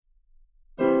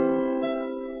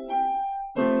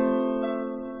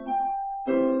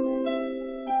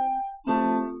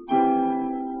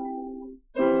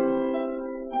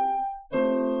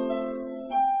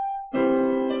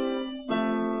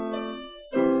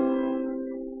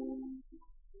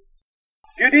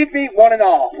Good evening, one and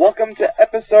all. Welcome to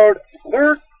episode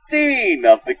 13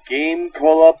 of the Game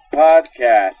Cola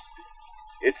podcast.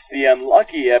 It's the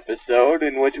unlucky episode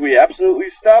in which we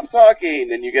absolutely stop talking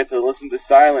and you get to listen to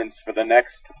silence for the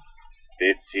next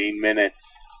 15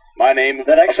 minutes. My name...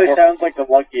 That actually sounds like the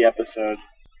lucky episode.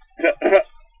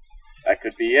 That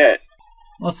could be it.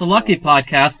 Well, it's a lucky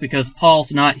podcast because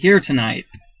Paul's not here tonight.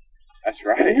 That's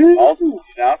right. Paul's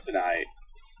out tonight.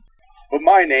 But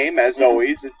my name, as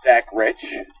always, is Zach Rich.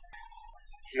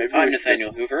 I'm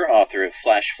Nathaniel Hoover, author of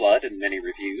Flash Flood and many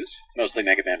reviews, mostly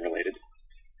Mega Man related.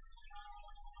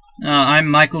 I'm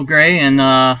Michael Gray, and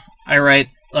I write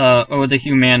Ode to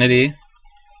Humanity.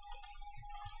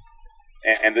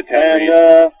 And the 10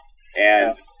 Reasons.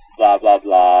 And blah, blah,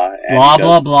 blah. And blah,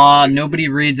 blah, blah. Nobody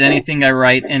reads anything I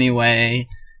write anyway.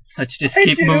 Let's just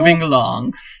keep moving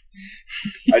along.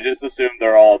 I just assumed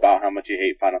they're all about how much you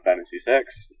hate Final Fantasy VI.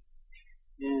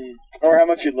 Or how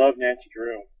much you love Nancy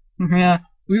Drew. Yeah,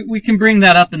 we can bring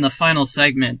that up in the final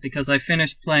segment, because I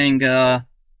finished playing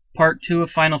Part 2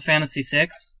 of Final Fantasy VI.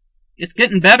 It's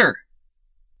getting better.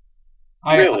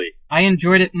 Really? I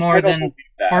enjoyed it more than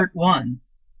Part 1.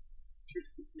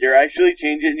 You're actually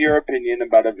changing your opinion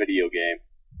about a video game.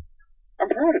 I'm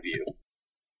proud of you.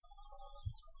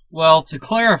 Well, to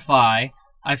clarify,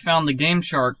 I found the Game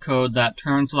Shark code that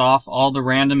turns off all the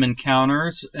random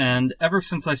encounters, and ever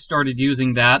since I started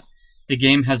using that, the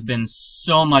game has been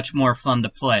so much more fun to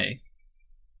play.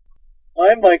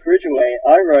 I'm Mike Ridgway.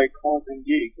 I write Quantum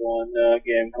Geek on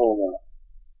Game Cola.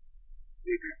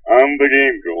 I'm the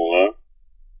Game Cola.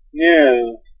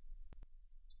 Yes.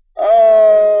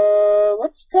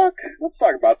 Let's talk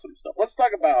about some stuff. Let's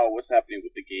talk about what's happening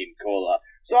with the Game Cola.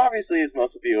 So obviously, as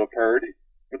most of you have heard,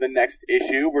 for the next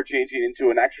issue, we're changing into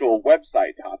an actual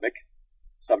website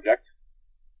subject,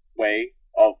 way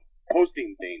of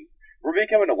posting things. We're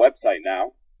becoming a website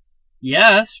now.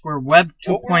 Yes, we're Web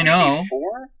 2.0. What were we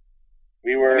before?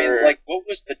 We were... I mean, what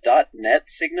was the .net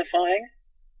signifying?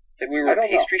 That we were a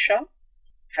pastry shop?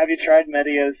 Have you tried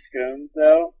Medio's scones,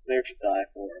 though? They're to die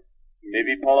for.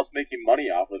 Maybe Paul's making money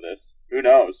off of this. Who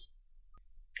knows?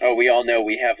 Oh, we all know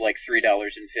we have like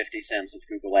 $3.50 of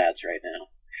Google Ads right now.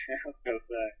 I was going to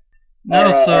say.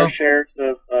 Our shares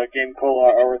of Game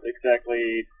Cola are worth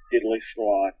exactly diddly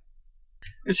squat.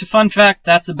 It's a fun fact,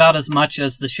 that's about as much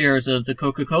as the shares of the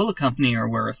Coca-Cola Company are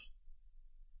worth.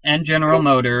 And General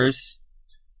Motors.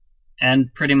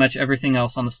 And pretty much everything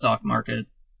else on the stock market.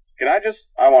 I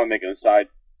want to make an aside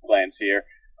glance here.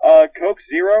 Coke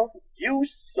Zero, you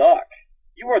suck.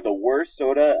 You are the worst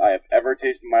soda I have ever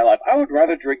tasted in my life. I would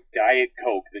rather drink Diet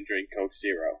Coke than drink Coke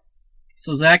Zero.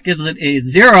 So Zach gives it a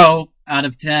 0 out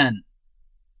of 10.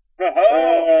 But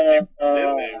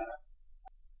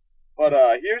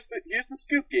here's the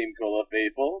scoop, Game Cola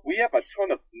faithful. We have a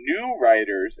ton of new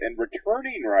writers and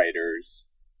returning writers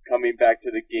coming back to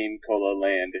the Game Cola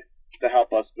land to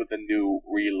help us with the new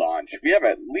relaunch. We have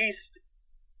at least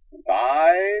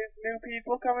 5 new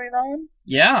people coming on.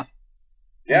 Yeah.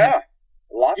 Yeah.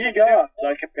 Lots of God,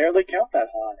 I can barely count that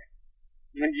high.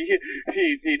 You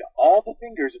need all the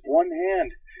fingers of one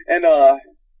hand. And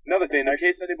another thing, in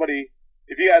case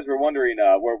if you guys were wondering,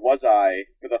 where was I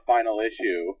for the final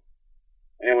issue?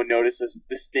 Anyone notice this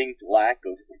distinct lack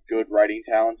of good writing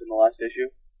talent in the last issue?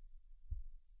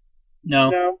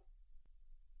 No.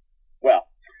 Well,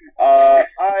 I've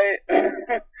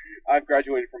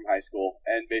graduated from high school,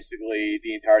 and basically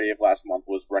the entirety of last month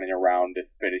was running around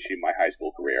finishing my high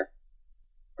school career.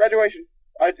 Graduation.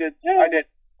 I did.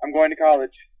 I'm going to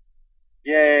college.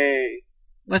 Yay.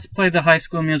 Let's play the High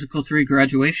School Musical 3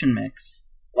 graduation mix.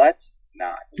 Let's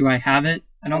not. Do I have it?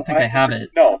 I don't think I have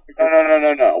it. No.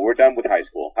 We're done with high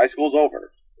school. High school's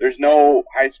over. There's no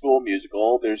High School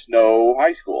Musical. There's no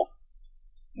high school.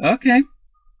 Okay.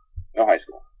 No high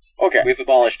school. Okay. We've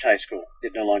abolished high school.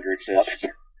 It no longer exists.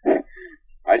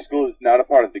 High school is not a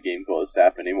part of the Game Cola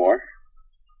staff anymore.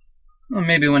 Well,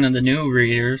 maybe one of the new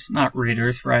writers.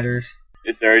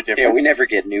 Is there a difference? Yeah, we never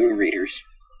get new readers.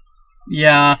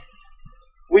 Yeah.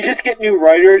 We just get new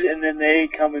writers, and then they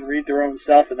come and read their own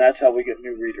stuff, and that's how we get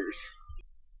new readers.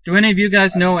 Do any of you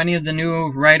guys know any of the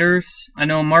new writers? I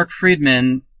know Mark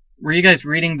Friedman. Were you guys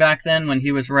reading back then when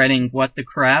he was writing What the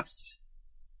Craps?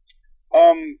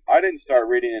 I didn't start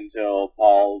reading until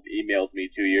Paul emailed me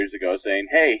 2 years ago saying,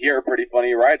 "Hey, you're a pretty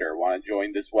funny writer. Want to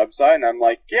join this website?" And I'm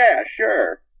like, "Yeah,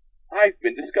 sure. I've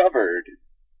been discovered."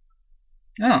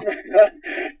 Oh.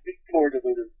 Poor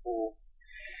deluded fool.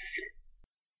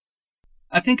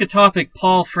 I think a topic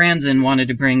Paul Franzen wanted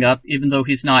to bring up, even though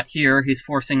he's not here, he's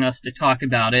forcing us to talk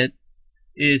about it,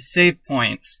 is save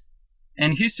points.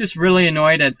 And he's just really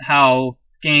annoyed at how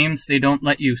games, they don't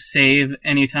let you save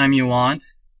anytime you want.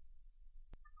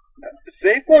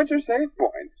 Save points are save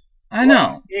points. I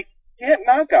know. You can't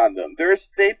knock on them. They're a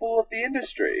staple of the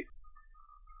industry.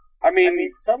 I mean,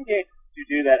 some games you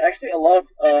do that. Actually, a lot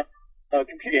of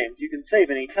computer games you can save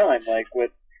any time, like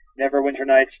with Neverwinter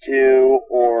Nights 2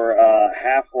 or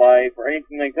Half-Life or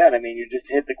anything like that. I mean, you just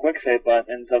hit the quick save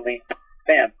button and suddenly,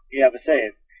 bam, you have a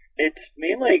save. It's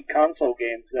mainly console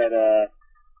games that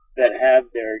have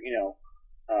their,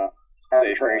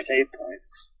 arbitrary save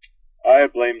points. I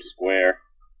blame Square.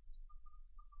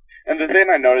 And the thing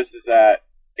I noticed is that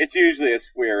it's usually a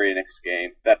Square Enix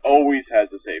game that always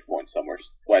has a save point somewhere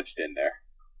wedged in there.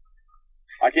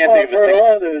 I can't think of for a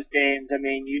lot of those games, I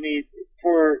mean, you need,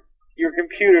 for your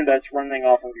computer that's running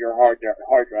off of your hard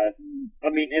drive, I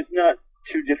mean, it's not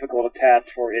too difficult a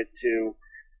task for it to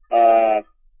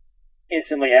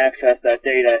instantly access that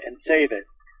data and save it.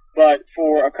 But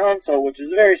for a console, which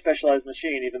is a very specialized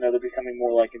machine, even though they're becoming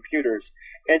more like computers,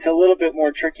 it's a little bit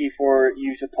more tricky for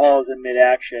you to pause in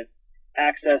mid-action,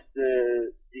 access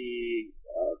the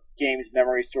game's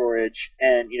memory storage,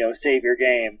 and, save your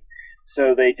game.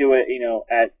 So they do it,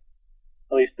 at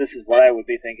least this is what I would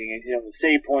be thinking,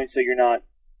 save points so you're not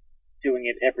doing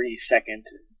it every second.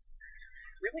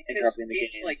 Really, because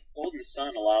games like Golden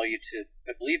Sun allow you to,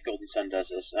 I believe Golden Sun does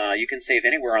this, you can save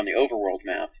anywhere on the overworld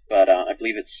map, but I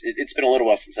believe it's been a little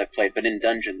while since I've played, but in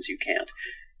dungeons you can't,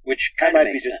 which kind of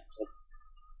makes sense.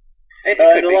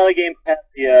 A lot of games have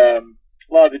a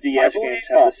lot of the DS games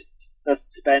have the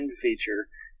spend feature,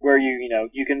 where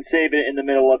you can save it in the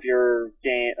middle of your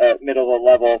game, middle of a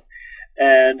level,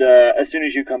 and as soon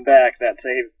as you come back, that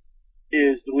save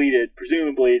is deleted,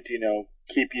 presumably to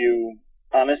keep you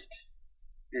honest.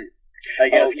 I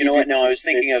guess. You know what? No, I was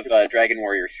thinking of Dragon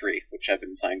Warrior 3, which I've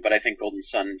been playing, but I think Golden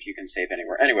Sun you can save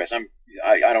anywhere. Anyways,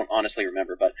 I don't honestly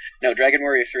remember, but no, Dragon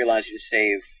Warrior 3 allows you to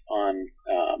save on.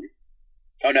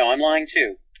 Oh no, I'm lying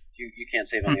too. You can't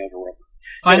save on the overworld.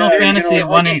 Final Fantasy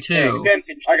 1 and 2.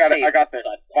 I got this.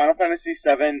 Final Fantasy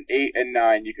 7, 8, and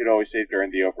 9 you could always save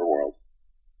during the overworld.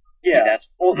 Yeah, that's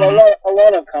a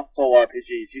lot of console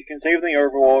RPGs. You can save in the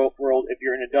overworld. If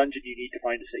you're in a dungeon, you need to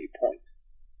find a save point.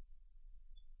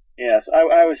 Yes,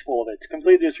 I was full of it. To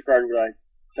completely disregard what I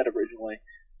said originally.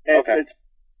 It's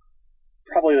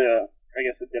probably the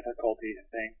difficulty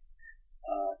thing.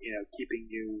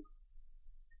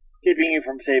 Keeping you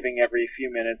from saving every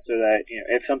few minutes, so that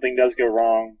if something does go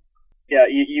wrong,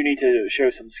 you need to show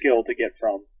some skill to get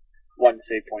from one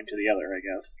save point to the other, I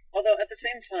guess. Although at the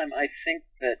same time, I think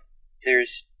that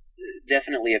there's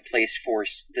definitely a place for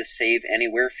the save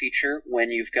anywhere feature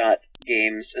when you've got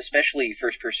games, especially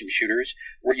first-person shooters,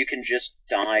 where you can just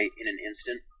die in an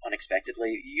instant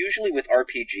unexpectedly. Usually with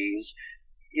RPGs,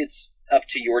 it's up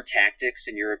to your tactics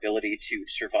and your ability to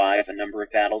survive a number of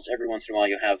battles. Every once in a while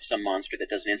you have some monster that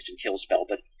does an instant kill spell,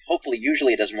 but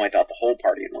usually it doesn't wipe out the whole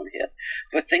party in one hit.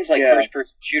 But things like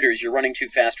first-person shooters, you're running too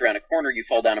fast around a corner, you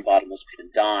fall down a bottomless pit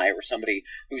and die, or somebody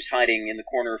who's hiding in the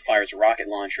corner fires a rocket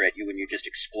launcher at you and you just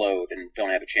explode and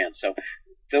don't have a chance. So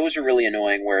those are really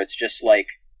annoying, where it's just like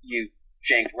you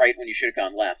janked right when you should have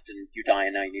gone left, and you die,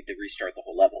 and now you need to restart the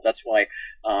whole level. That's why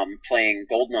playing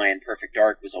GoldenEye and Perfect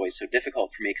Dark was always so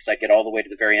difficult for me, because I'd get all the way to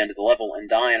the very end of the level and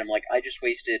die, and I'm like, I just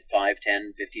wasted 5,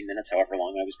 10, 15 minutes, however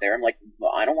long I was there. I'm like,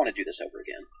 well, I don't want to do this over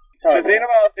again. The thing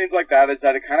about things like that is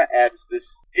that it kind of adds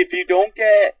this, if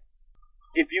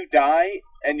you die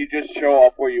and you just show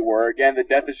up where you were again, the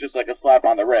death is just like a slap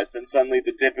on the wrist, and suddenly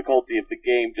the difficulty of the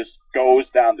game just goes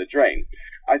down the drain.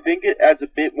 I think it adds a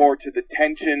bit more to the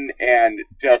tension and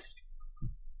just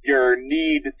your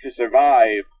need to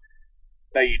survive,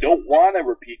 that you don't want to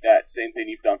repeat that same thing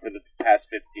you've done for the past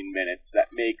 15 minutes, that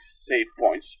makes save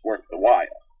points worth the while.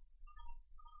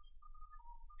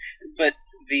 But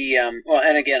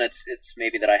and again, it's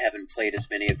maybe that I haven't played as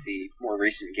many of the more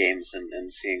recent games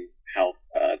and seeing how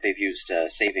they've used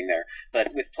saving there.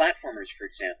 But with platformers, for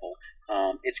example,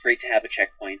 it's great to have a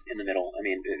checkpoint in the middle. I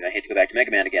mean, I hate to go back to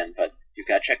Mega Man again, but you've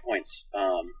got checkpoints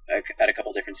at a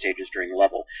couple different stages during the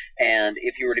level. And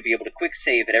if you were to be able to quick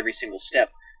save at every single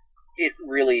step, it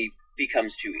really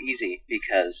becomes too easy,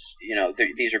 because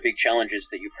these are big challenges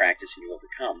that you practice and you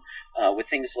overcome. With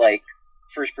things like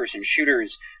first-person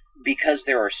shooters, because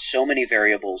there are so many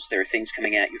variables, there are things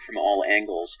coming at you from all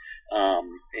angles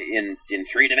in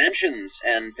 3 dimensions,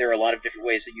 and there are a lot of different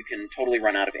ways that you can totally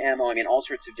run out of ammo. I mean, all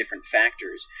sorts of different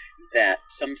factors that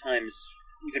sometimes,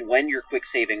 even when you're quick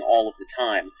saving all of the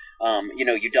time,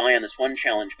 you die on this one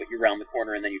challenge, but you round the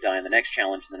corner, and then you die on the next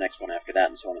challenge, and the next one after that,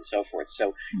 and so on and so forth.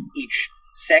 So each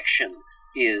section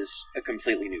is a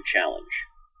completely new challenge.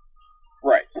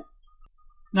 Right.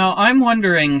 Now, I'm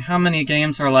wondering how many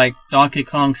games are like Donkey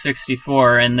Kong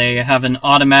 64 and they have an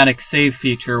automatic save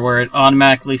feature where it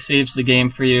automatically saves the game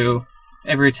for you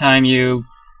every time you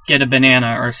get a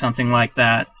banana or something like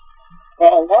that.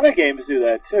 Well, a lot of games do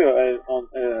that too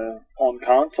on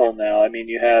console now. I mean,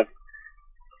 you have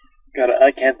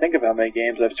I can't think of how many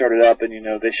games I've started up, and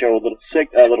they show a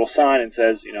little sign and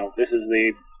says, this is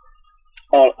the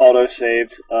auto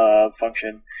saved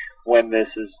function. When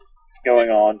this is going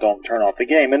on, don't turn off the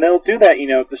game, and they'll do that,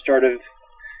 at the start of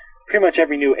pretty much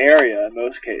every new area in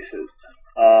most cases.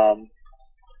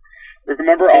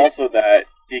 Remember also that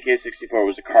DK64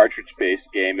 was a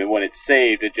cartridge-based game, and when it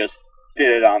saved, it just did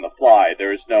it on the fly. There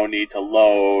was no need to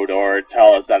load or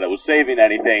tell us that it was saving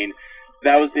anything.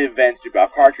 That was the advantage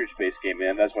about cartridge-based gaming,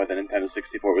 and that's why the Nintendo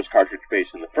 64 was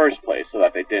cartridge-based in the first place, so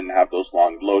that they didn't have those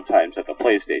long load times that the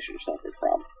PlayStation suffered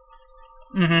from.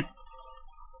 Mm-hmm.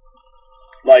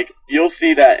 Like, you'll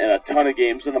see that in a ton of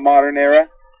games in the modern era.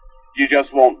 You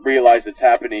just won't realize it's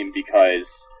happening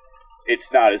because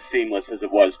it's not as seamless as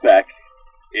it was back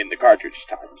in the cartridge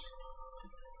times.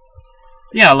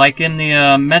 Yeah, like in the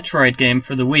Metroid game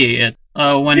for the Wii,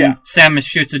 when Samus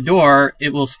shoots a door,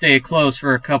 it will stay closed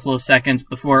for a couple of seconds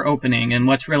before opening, and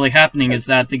what's really happening is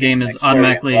that the game is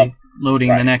automatically loading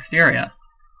the next area.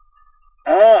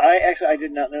 I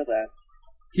did not know that.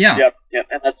 Yeah. Yep,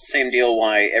 and that's the same deal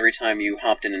why every time you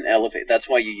hopped in an elevator, that's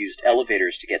why you used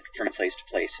elevators to get from place to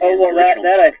place. Oh, well,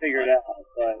 that I figured out,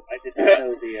 but I did not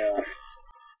know the...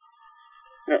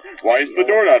 Why is the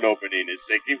door not opening? It's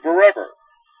taking forever.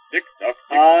 Tick-tock,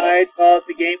 tick-tock. I thought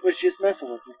the game was just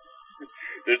messing with me.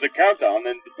 There's a countdown,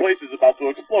 and the place is about to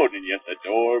explode, and yet the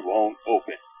door won't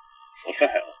open. What the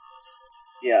hell?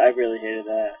 Yeah, I really hated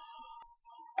that.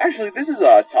 Actually, this is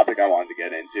a topic I wanted to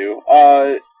get into.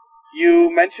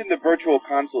 You mentioned the Virtual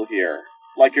Console here,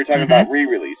 like you're talking about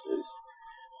re-releases.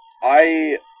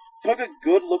 I took a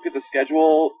good look at the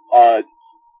schedule.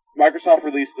 Microsoft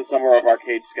released the Summer of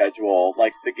Arcade schedule,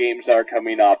 like the games that are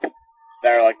coming up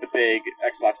that are like the big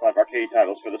Xbox Live Arcade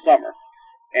titles for the summer.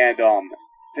 And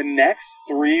the next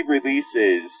 3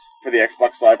 releases for the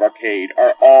Xbox Live Arcade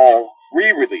are all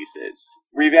re-releases,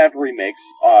 revamped remakes.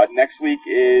 Next week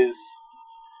is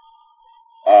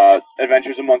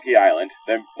Adventures in Monkey Island,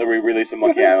 the re-release of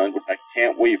Monkey Island, which I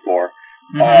can't wait for.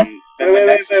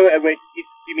 Wait,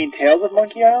 you mean Tales of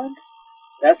Monkey Island?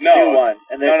 That's the new one.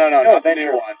 And then, no, not the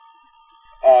new one.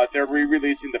 They're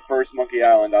re-releasing the first Monkey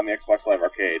Island on the Xbox Live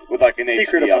Arcade with like an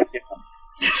Secret HD of Monkey Island.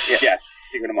 Yes,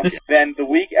 Secret of Monkey Island. Then the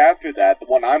week after that, the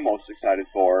one I'm most excited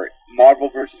for, Marvel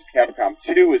vs. Capcom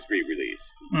 2 is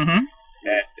re-released. Mm-hmm.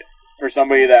 And for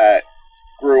somebody that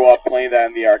grew up playing that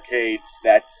in the arcades,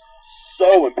 that's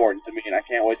so important to me, and I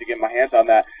can't wait to get my hands on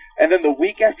that. And then the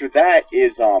week after that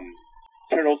is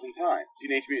Turtles in Time,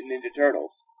 Teenage Mutant Ninja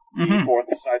Turtles. The fourth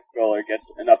side-scroller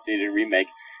gets an updated remake.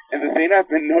 And the thing I've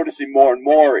been noticing more and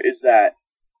more is that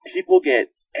people get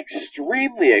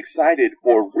extremely excited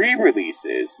for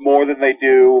re-releases more than they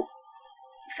do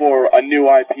for a new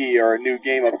IP or a new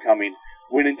game upcoming.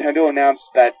 When Nintendo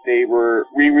announced that they were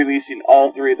re-releasing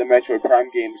all 3 of the Metroid Prime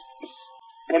games,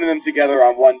 putting them together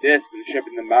on one disc and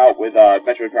shipping them out with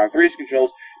Metroid Prime 3's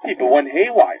controls, people went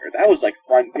haywire. That was like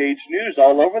front-page news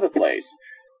all over the place.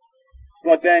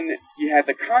 But then you had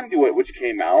the Conduit, which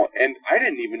came out, and I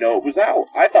didn't even know it was out.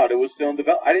 I thought it was still in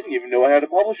development. I didn't even know it had a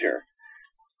publisher.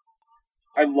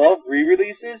 I love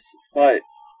re-releases, but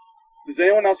does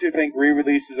anyone else here think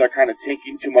re-releases are kind of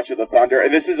taking too much of the thunder?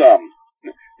 And this is,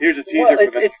 here's a teaser for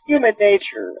this. It's human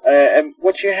nature. And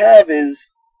what you have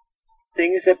is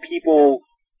things that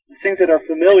are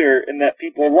familiar and that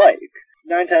people like.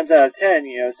 9 times out of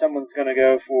 10, someone's going to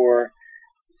go for,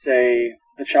 say,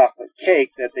 the chocolate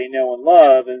cake that they know and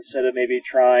love instead of maybe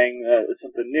trying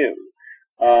something new.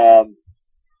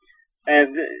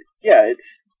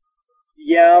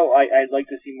 I'd like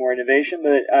to see more innovation,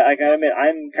 but I gotta admit,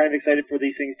 I'm kind of excited for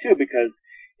these things too because,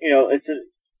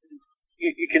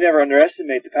 you can never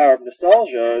underestimate the power of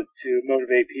nostalgia to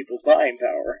motivate people's buying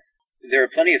power. There are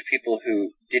plenty of people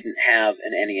who didn't have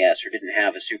an NES or didn't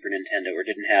have a Super Nintendo or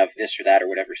didn't have this or that or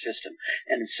whatever system.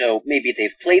 And so maybe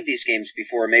they've played these games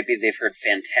before, maybe they've heard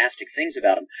fantastic things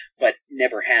about them, but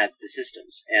never had the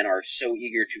systems and are so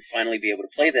eager to finally be able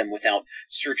to play them without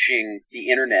searching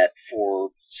the internet for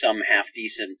some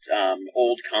half-decent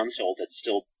old console that's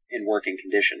still in working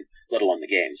condition, let alone the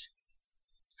games.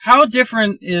 How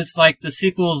different is, like, the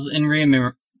sequels and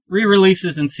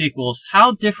re-releases and sequels,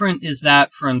 how different is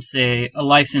that from, say, a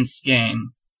licensed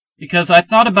game? Because I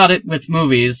thought about it with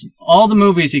movies. All the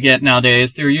movies you get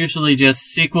nowadays, they're usually just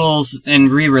sequels and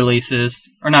re-releases.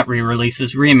 Or not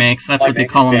re-releases, remakes. That's what they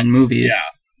call them in movies.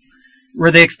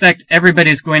 where they expect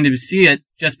everybody's going to see it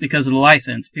just because of the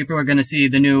license. People are going to see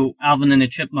the new Alvin and the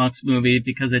Chipmunks movie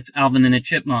because it's Alvin and the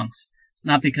Chipmunks,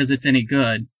 not because it's any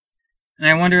good. And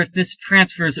I wonder if this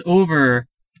transfers over.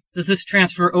 Does this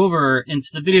transfer over into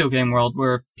the video game world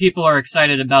where people are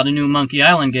excited about a new Monkey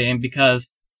Island game because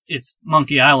it's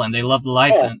Monkey Island? They love the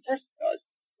license. Oh, of course it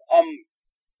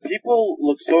does. People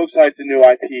look so excited to new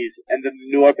IPs, and then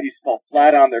the new IPs fall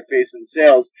flat on their face in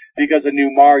sales because a new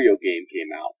Mario game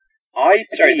came out.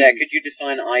 Sorry, Zach, could you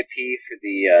define IP for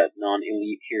the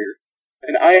non-elite here?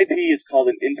 An IP is called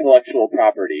an intellectual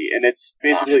property, and it's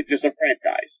basically just a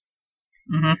franchise.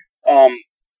 Mm-hmm.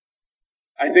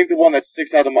 I think the one that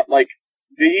sticks out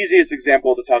the easiest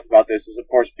example to talk about this is, of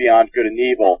course, Beyond Good and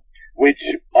Evil,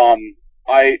 which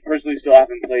I personally still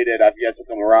haven't played it. I've yet to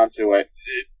come around to it,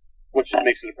 which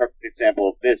makes it a perfect example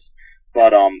of this.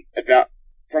 But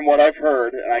from what I've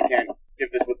heard, and I can't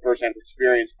give this with first-hand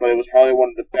experience, but it was probably one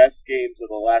of the best games of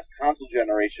the last console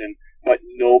generation, but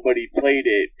nobody played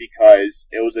it because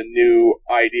it was a new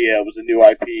idea, it was a new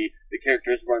IP, the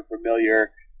characters weren't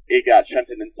familiar, it got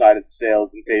shunted inside of the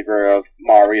sales in favor of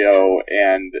Mario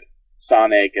and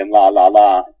Sonic and la la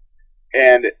la.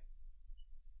 And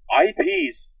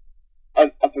IPs,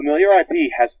 a familiar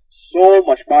IP has so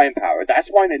much buying power. That's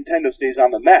why Nintendo stays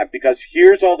on the map, because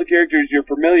here's all the characters you're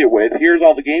familiar with, here's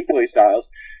all the gameplay styles.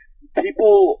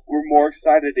 People were more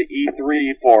excited at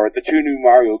E3 for the 2 new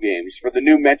Mario games, for the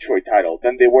new Metroid title,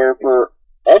 than they were for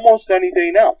almost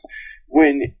anything else.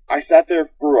 When I sat there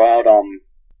throughout,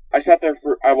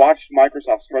 I watched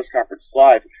Microsoft's press conference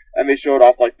live, and they showed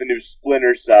off, like, the new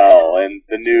Splinter Cell, and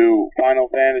the new Final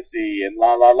Fantasy, and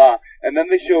la la la, and then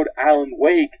they showed Alan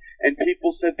Wake, and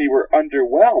people said they were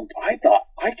underwhelmed. I thought,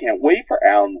 I can't wait for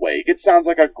Alan Wake. It sounds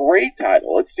like a great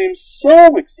title. It seems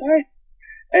so exciting.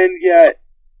 And yet,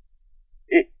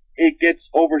 it gets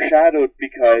overshadowed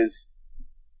because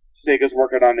Sega's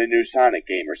working on a new Sonic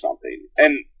game or something.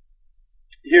 And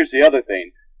here's the other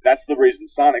thing. That's the reason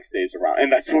Sonic stays around.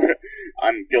 And that's where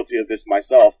I'm guilty of this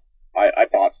myself. I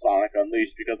bought Sonic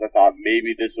Unleashed because I thought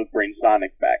maybe this would bring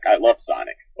Sonic back. I love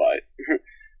Sonic, but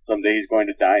someday he's going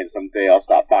to die and someday I'll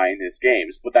stop buying his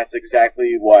games. But that's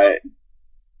exactly what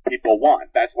people want.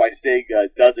 That's why Sega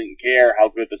doesn't care how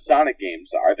good the Sonic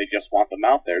games are. They just want them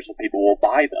out there so people will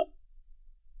buy them.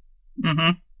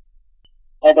 Mm-hmm.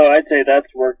 Although I'd say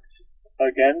that's worked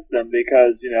against them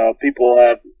because, people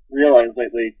have realized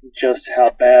lately just how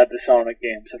bad the Sonic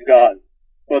games have gotten.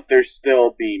 But they're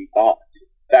still being bought.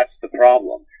 That's the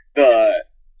problem. The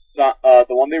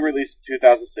one they released in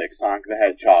 2006, Sonic the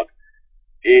Hedgehog,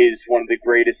 is one of the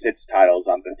greatest hits titles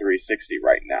on the 360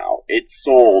 right now. It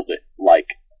sold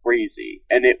like crazy,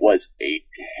 and it was a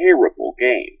terrible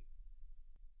game.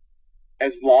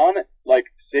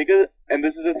 Sega, and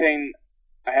this is a thing,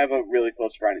 I have a really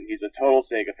close friend, and he's a total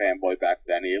Sega fanboy back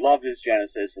then. He loved his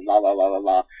Genesis and la la la la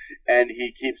la, and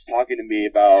he keeps talking to me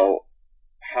about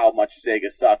how much Sega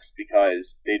sucks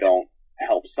because they don't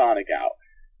help Sonic out.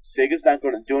 Sega's not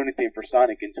going to do anything for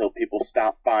Sonic until people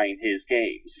stop buying his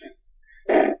games.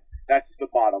 That's the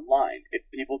bottom line. If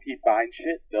people keep buying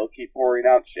shit, they'll keep pouring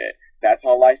out shit. That's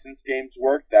how licensed games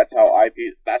work. That's why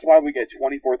we get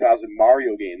 24,000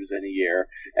 Mario games in a year,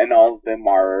 and all of them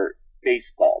are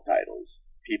baseball titles.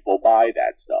 People buy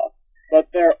that stuff. But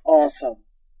they're awesome.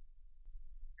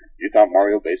 You thought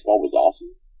Mario Baseball was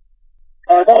awesome?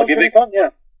 I thought it was pretty fun, yeah.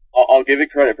 I'll give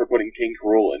it credit for putting King K.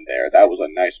 Rool in there. That was a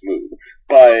nice move.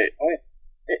 But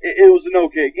it was an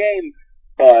okay game,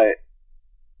 but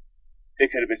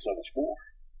it could have been so much more.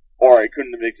 Or it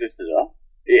couldn't have existed at all.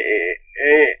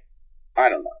 I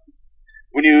don't know.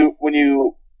 When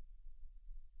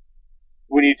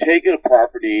you take a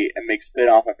property and make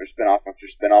spin-off after spin-off after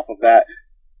spin-off of that,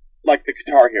 like the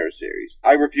Guitar Hero series,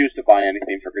 I refuse to buy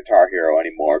anything for Guitar Hero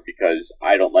anymore because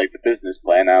I don't like the business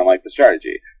plan, I don't like the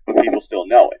strategy. But people still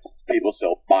know it. People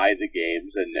still buy the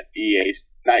games, and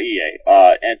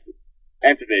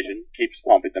Activision keeps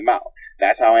pumping them out.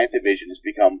 That's how Activision has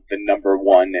become the number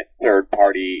one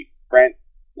third-party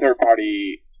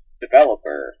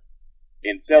developer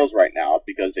in sales right now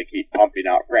because they keep pumping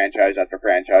out franchise after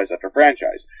franchise after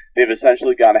franchise. They've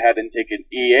essentially gone ahead and taken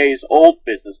EA's old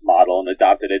business model and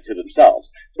adopted it to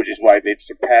themselves, which is why they've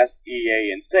surpassed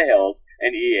EA in sales,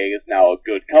 and EA is now a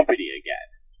good company again.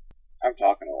 I'm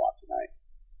talking a lot tonight.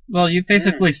 Well, you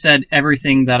basically said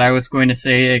everything that I was going to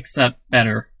say except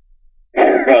better.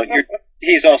 Well,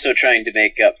 he's also trying to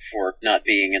make up for not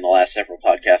being in the last several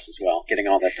podcasts as well, getting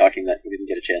all that talking that he didn't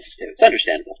get a chance to do. It's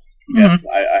understandable. Yes,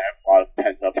 I have a lot of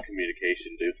pent-up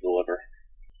communication to deliver.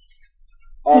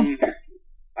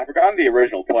 I've forgotten the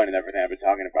original point and everything I've been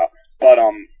talking about, but,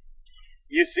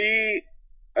 you see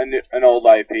an old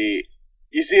IP,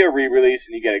 you see a re-release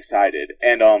and you get excited.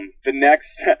 And the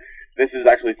next, this is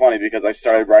actually funny because I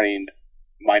started writing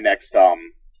my next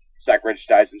Sacrilege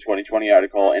Dice in 2020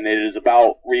 article, and it is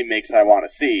about remakes I want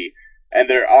to see. And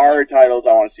there are titles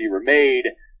I want to see remade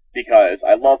because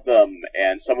I love them,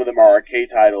 and some of them are arcade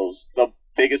titles. The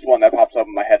biggest one that pops up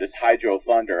in my head is Hydro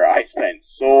Thunder. I spent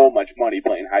so much money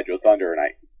playing Hydro Thunder, and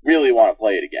I really want to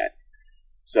play it again.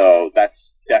 So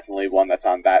that's definitely one that's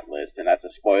on that list, and that's a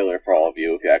spoiler for all of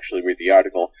you if you actually read the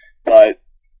article. But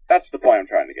that's the point I'm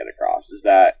trying to get across, is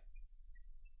that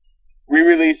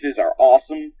re-releases are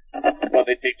awesome, but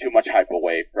they take too much hype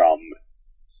away from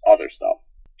other stuff.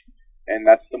 And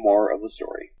that's the more of the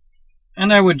story.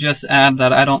 And I would just add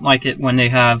that I don't like it when they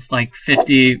have like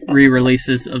 50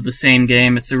 re-releases of the same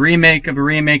game. It's a remake of a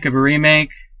remake of a remake.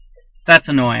 That's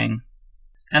annoying.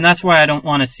 And that's why I don't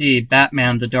want to see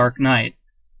Batman The Dark Knight.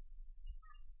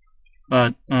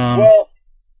 But, well,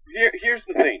 here's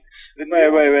the thing.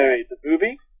 Wait. The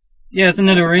movie? Yeah, isn't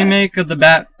it a remake of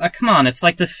the come on, it's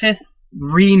like the 5th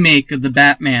remake of the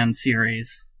Batman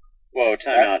series. Whoa,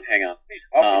 time out, hang on.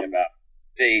 Talking about.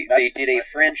 They did a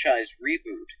franchise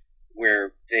reboot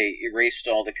where they erased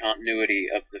all the continuity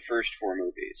of the first 4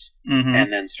 movies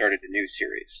and then started a new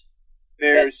series.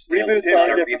 There's reboots. It's not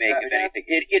a remake of anything.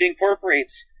 It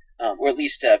incorporates, or at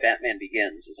least Batman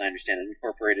Begins, as I understand it,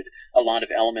 incorporated a lot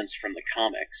of elements from the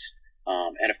comics.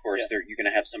 And of course, you're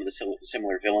going to have some of the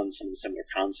similar villains, some of the similar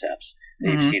concepts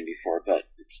that you've seen before, but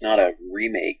it's not a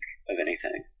remake of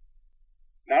anything.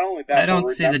 Not only that, I don't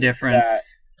see the difference.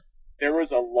 There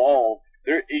was a lull.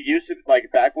 It used to,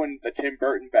 like, back when the Tim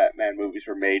Burton Batman movies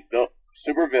were made, the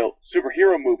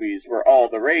superhero movies were all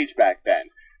the rage back then.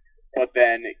 But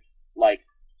then, like,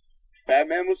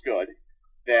 Batman was good.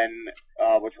 Then,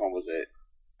 which one was it?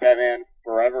 Batman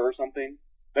Forever or something?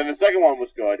 Then the second one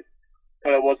was good,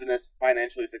 but it wasn't as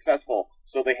financially successful.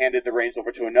 So they handed the reins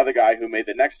over to another guy who made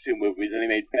the next 2 movies, and he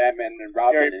made Batman and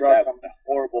Robin. And that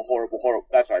horrible.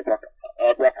 That's right,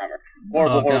 Bruckheimer.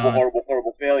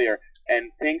 Horrible failure.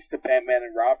 And thanks to Batman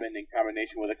and Robin, in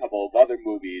combination with a couple of other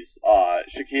movies,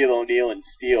 Shaquille O'Neal and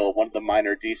Steel, one of the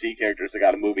minor DC characters that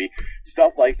got a movie,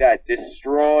 stuff like that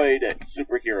destroyed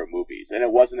superhero movies. And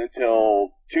it wasn't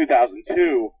until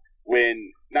 2002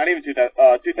 when, not even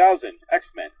 2000,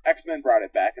 X-Men brought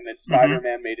it back, and then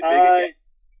Spider-Man made it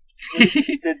big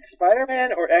again. Did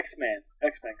Spider-Man or X-Men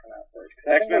come out first?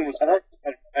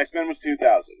 X-Men was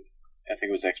 2000. I think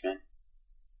it was X-Men.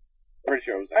 Pretty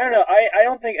sure it was X-Men. I don't know. I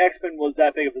don't think X-Men was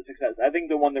that big of a success. I think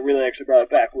the one that really actually brought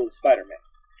it back was Spider-Man.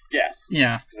 Yes.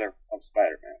 Yeah. Because of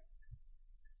Spider-Man.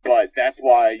 But that's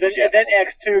why... Then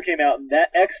X2 came out, and that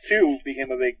X2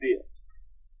 became a big deal.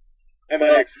 And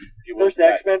the first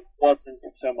X-Men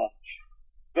wasn't so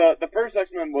much. The first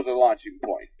X-Men was a launching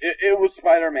point. It was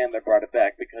Spider-Man that brought it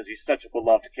back because he's such a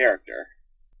beloved character.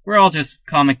 We're all just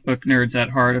comic book nerds at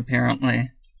heart,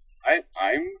 apparently.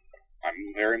 I'm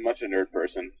very much a nerd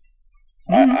person.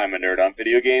 I'm a nerd on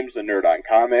video games, a nerd on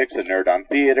comics, a nerd on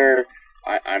theater.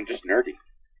 I'm just nerdy.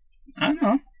 I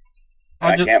know.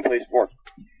 I can't play sports.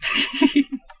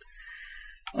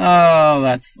 Oh,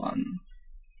 that's fun.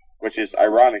 Which is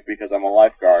ironic because I'm a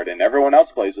lifeguard and everyone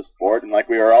else plays a sport, and like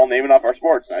we were all naming off our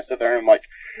sports, and I sit there and I'm like,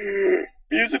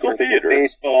 musical theater,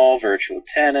 baseball, virtual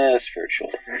tennis,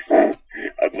 I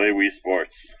play Wii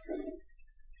Sports.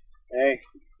 Hey,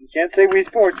 you can't say Wii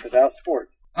Sports without sport.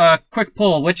 Quick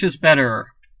poll, which is better?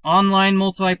 Online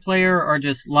multiplayer or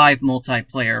just live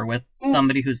multiplayer with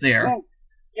somebody who's there? Ooh.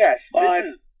 Yes, live.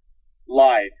 This is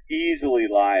live. Easily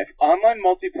live. Online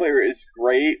multiplayer is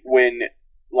great when,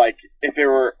 like, if it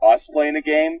were us playing a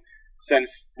game,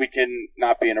 since we can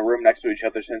not be in a room next to each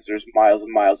other since there's miles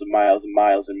and miles and miles and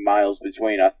miles and miles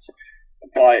between us.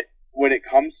 But when it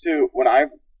comes to, when I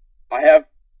have,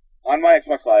 on my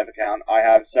Xbox Live account, I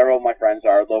have several of my friends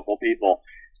are local people,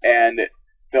 and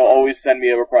they'll always send me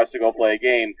a request to go play a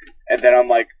game, and then I'm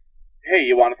like, hey,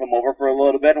 you want to come over for a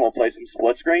little bit and we'll play some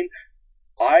split screen?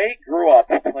 I grew up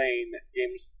playing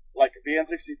games, like, the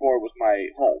N64 was my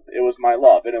home. It was my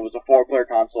love, and it was a 4-player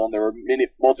console, and there were many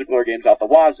multiplayer games out the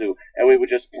wazoo, and we would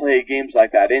just play games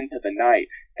like that into the night.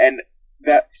 And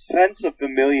that sense of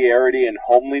familiarity and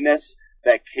homeliness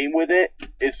that came with it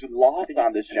is lost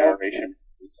on this generation.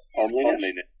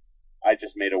 Homeliness. I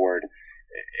just made a word.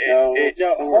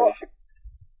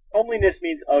 Homeliness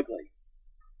means ugly.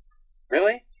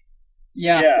 Really?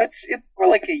 Yeah. It's more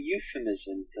like a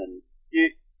euphemism than...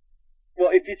 Well,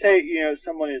 if you say,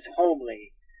 someone is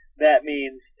homely, that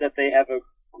means that they have a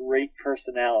great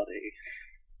personality.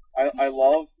 I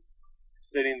love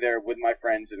sitting there with my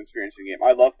friends and experiencing the game.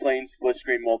 I love playing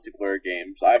split-screen multiplayer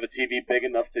games. I have a TV big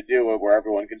enough to do it where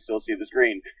everyone can still see the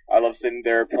screen. I love sitting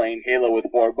there playing Halo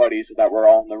with 4 buddies so that we're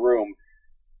all in the room.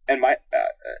 And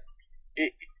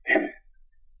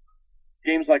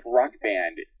games like Rock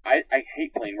Band, I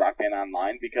hate playing Rock Band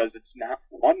online because it's not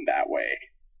fun that way.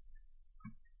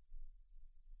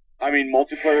 I mean,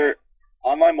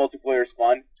 online multiplayer is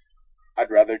fun. I'd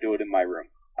rather do it in my room.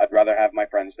 I'd rather have my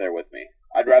friends there with me.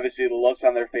 I'd rather see the looks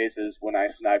on their faces when I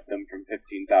snipe them from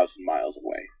 15,000 miles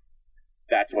away.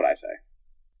 That's what I say.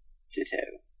 Ditto.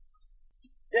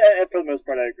 Yeah, for the most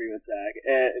part, I agree with Zach.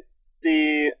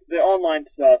 The online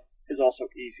stuff is also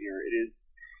easier. It is,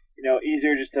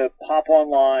 easier just to pop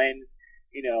online,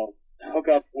 hook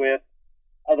up with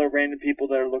other random people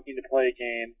that are looking to play a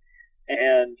game,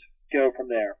 and go from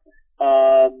there.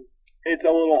 It's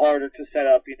a little harder to set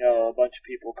up, a bunch of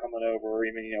people coming over, or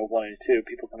even, 1 or 2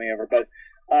 people coming over. But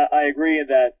I agree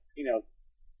that,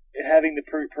 having the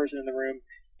person in the room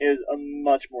is a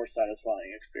much more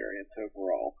satisfying experience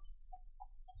overall.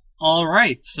 All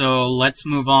right, so let's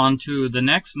move on to the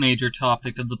next major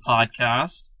topic of the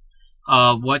podcast.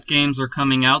 What games are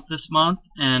coming out this month,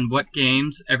 and what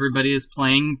games everybody is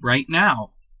playing right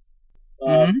now.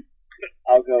 I'll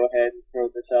go ahead and throw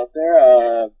this out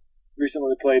there.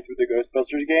 Recently played through the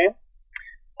Ghostbusters game.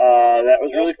 That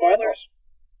was really fun.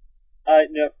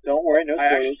 No, don't worry, no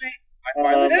spoilers. I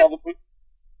finally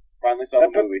saw the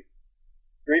movie.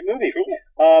 Great movie. Cool.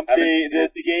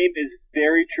 The game is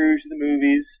very true to the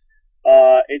movies.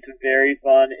 It's very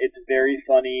fun. It's very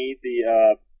funny.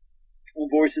 The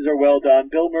voices are well done.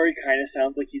 Bill Murray kind of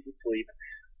sounds like he's asleep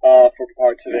for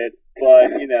parts of it,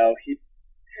 but he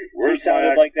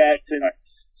sounded like that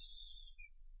since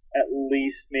at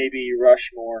least maybe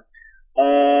Rushmore.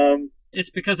 It's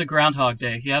because of Groundhog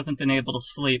Day. He hasn't been able to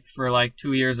sleep for like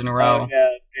 2 years in a row. Oh, yeah,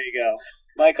 there you go.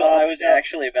 Michael, I was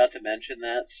actually about to mention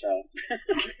that, so.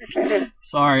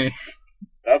 Sorry.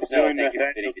 That's doing thank you for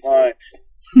Nathaniel's fitting me to it. lines.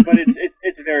 But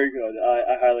it's very good.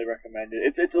 I highly recommend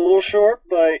it. It's a little short,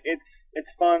 but it's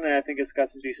fun, and I think it's got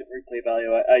some decent replay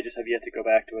value. I just have yet to go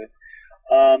back to it.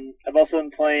 I've also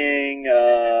been playing.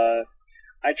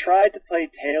 I tried to play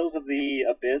Tales of the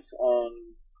Abyss on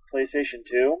PlayStation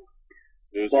 2,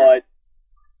 but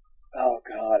oh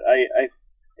god,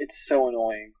 it's so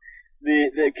annoying.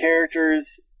 The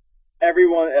characters,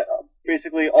 everyone,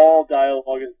 basically all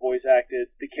dialogue is voice acted.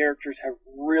 The characters have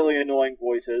really annoying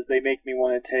voices. They make me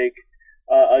want to take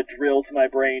a drill to my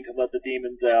brain to let the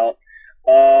demons out.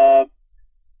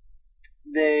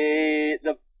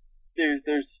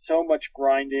 There's so much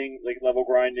grinding, like level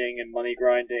grinding and money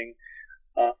grinding,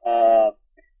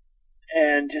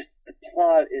 and just the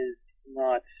plot is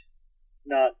not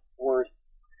worth.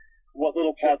 What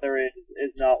little plot there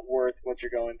is not worth what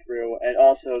you're going through, and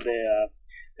also they have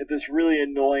this really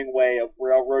annoying way of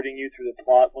railroading you through the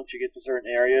plot once you get to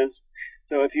certain areas.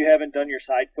 So if you haven't done your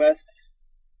side quests,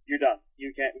 you're done.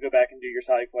 You can't go back and do your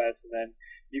side quests, and then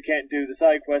you can't do the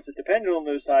side quests that depend on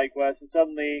those side quests, and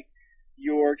suddenly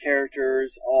your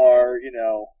characters are,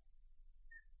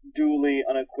 duly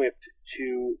unequipped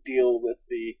to deal with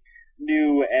the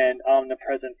new and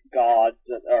omnipresent gods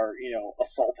that are,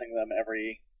 assaulting them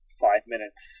every 5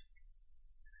 minutes.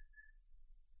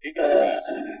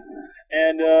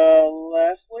 And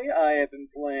lastly, I have been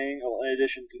playing, in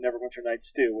addition to Neverwinter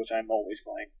Nights 2, which I'm always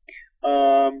playing,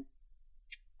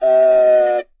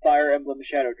 Fire Emblem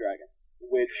Shadow Dragon,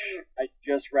 which I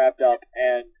just wrapped up,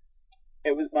 and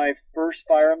it was my first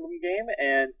Fire Emblem game,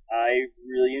 and I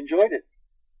really enjoyed it.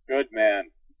 Good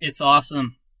man. It's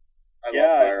awesome. I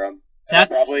love Fire Emblem.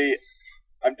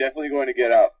 I'm definitely going to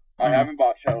get out. I haven't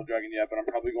bought Shadow Dragon yet, but I'm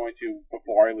probably going to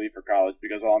before I leave for college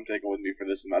because all I'm taking with me for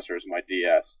this semester is my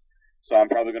DS. So I'm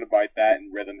probably going to buy that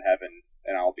and Rhythm Heaven,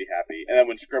 and I'll be happy. And then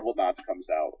when Scribblenauts comes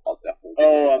out, I'll definitely.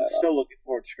 Oh, I'm so looking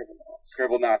forward to Scribblenauts.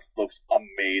 Scribblenauts looks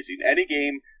amazing. Any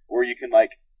game where you can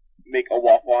make a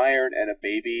waffle iron and a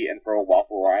baby, and throw a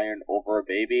waffle iron over a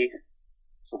baby,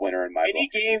 it's a winner in my book. Any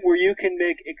game where you can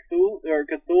make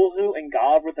Cthulhu and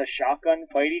God with a shotgun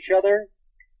fight each other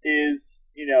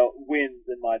is, wins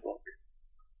in my book.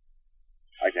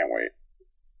 I can't wait.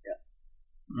 Yes.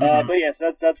 But yes,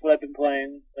 that's what I've been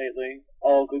playing lately.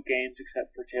 All good games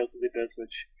except for Tales of the Abyss,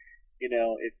 which,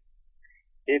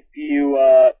 if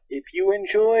you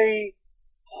enjoy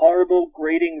horrible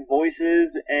grating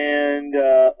voices and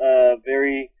a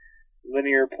very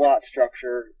linear plot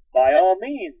structure, by all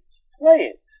means,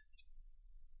 play it.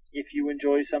 If you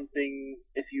enjoy something,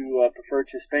 if you prefer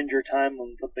to spend your time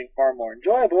on something far more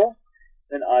enjoyable,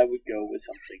 then I would go with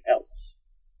something else.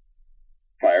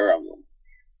 Fire Emblem.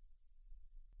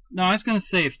 No, I was gonna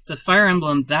say the Fire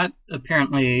Emblem. That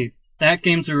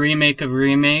game's a remake of a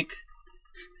remake.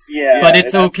 Yeah, but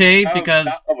it's okay because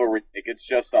not of a remake. It's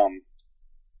just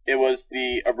it was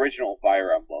the original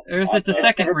Fire Emblem. Or is it the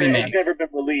second remake? It's never been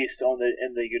released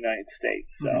in the United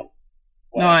States, so.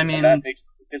 Mm-hmm. No, I mean, that makes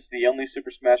it's the only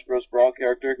Super Smash Bros. Brawl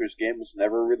character whose game was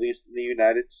never released in the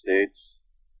United States.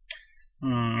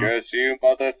 Curse you,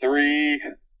 Mother 3.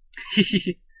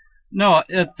 No,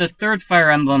 the third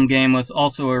Fire Emblem game was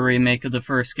also a remake of the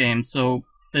first game, so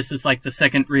this is like the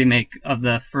second remake of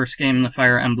the first game in the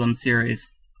Fire Emblem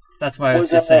series. That's why I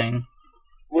was just saying.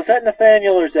 Was that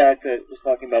Nathaniel or Zach that was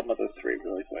talking about Mother 3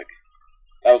 really quick?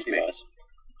 That was me.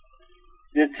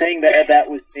 Saying that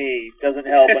was me doesn't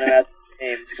help when I'm asking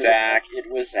names. Zach,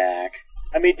 it was Zach.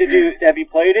 I mean, have you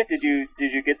played it? Did you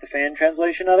get the fan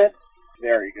translation of it?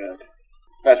 Very good.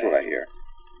 That's what I hear.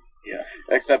 Yeah.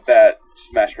 Except that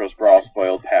Smash Bros. Brawl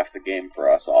spoiled half the game for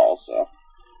us all, so.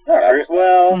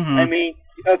 Well, Mm-hmm. I mean,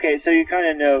 okay, so you kind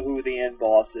of know who the end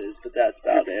boss is, but that's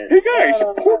about it. Hey guys,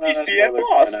 Porky's the end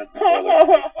boss!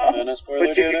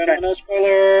 No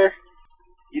spoiler.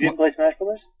 You didn't play Smash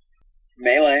Brothers?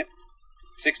 Melee.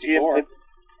 64.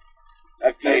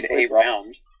 I've played Yeah, a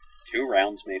round. 2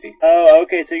 rounds, maybe. Oh,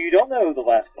 okay, so you don't know who the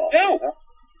last boss No. is, huh?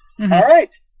 Mhm. All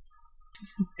right.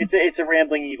 It's a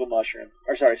rambling evil mushroom.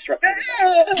 Or sorry, strut.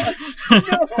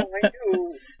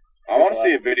 I want to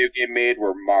see a video game made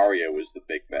where Mario is the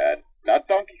big bad. Not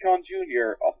Donkey Kong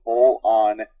Jr., a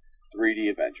full-on 3D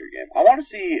adventure game. I want to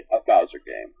see a Bowser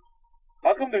game.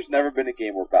 How come there's never been a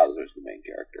game where Bowser's the main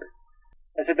character?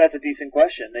 I said that's a decent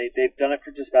question. They've done it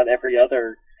for just about every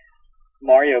other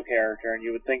Mario character, and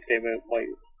you would think they would like.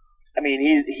 I mean,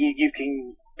 they've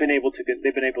been able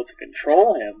to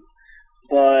control him,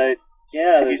 but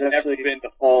yeah, He's there's actually never been the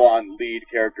full-on lead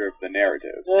character of the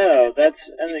narrative. no. That's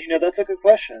a good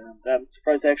question. I'm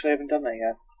surprised they actually haven't done that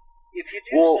yet. If you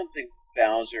do something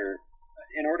Bowser,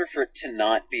 in order for it to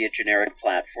not be a generic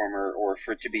platformer, or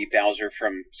for it to be Bowser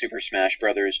from Super Smash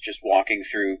Brothers just walking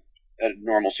through a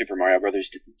normal Super Mario Brothers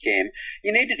game,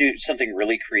 you need to do something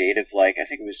really creative, like I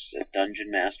think it was a Dungeon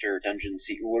Master,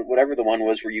 or whatever the one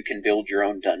was where you can build your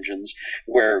own dungeons,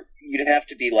 where you'd have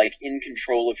to be like in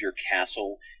control of your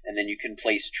castle, and then you can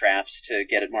place traps to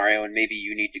get at Mario, and maybe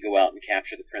you need to go out and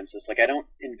capture the princess. Like, I don't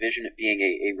envision it being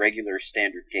a regular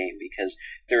standard game, because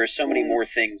there are so many more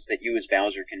things that you as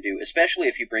Bowser can do, especially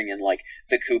if you bring in like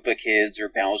the Koopa Kids or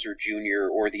Bowser Jr.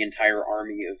 or the entire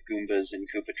army of Goombas and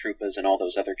Koopa Troopas and all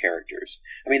those other characters.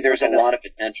 I mean, there's a lot of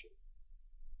potential.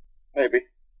 Maybe.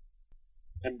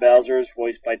 And Bowser is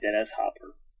voiced by Dennis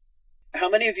Hopper. How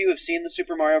many of you have seen the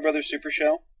Super Mario Brothers Super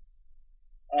Show?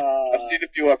 I've seen a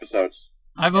few episodes.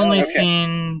 I've only okay.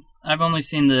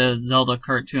 seen the Zelda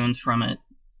cartoons from it.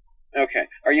 Okay.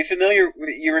 Are you familiar?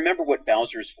 You remember what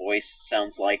Bowser's voice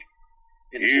sounds like?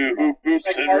 In the Super Mario?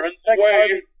 boots and runs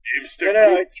away.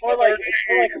 No, it's more like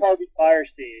Harvey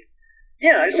Firestein.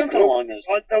 Yeah, something along those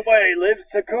lines. On the way, lives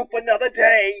to coop another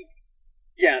day.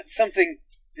 Yeah, something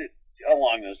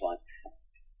along those lines.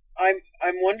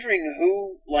 I'm wondering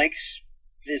who likes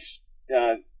this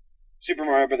Super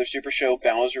Mario Brothers Super Show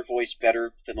Bowser voice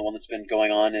better than the one that's been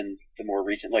going on in the more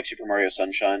recent, like Super Mario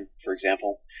Sunshine, for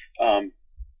example.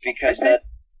 Because that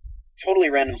totally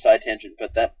random side tangent,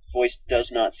 but that voice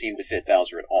does not seem to fit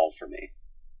Bowser at all for me.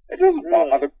 It doesn't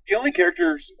bother. The only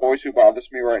character's voice who bothers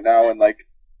me right now in like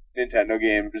Nintendo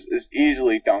games is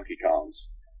easily Donkey Kong's.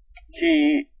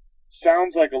 He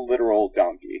sounds like a literal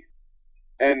donkey,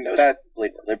 and That was really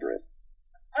deliberate.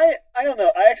 I don't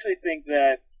know. I actually think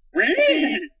that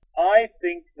really. I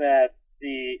think that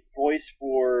the voice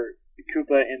for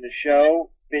Koopa in the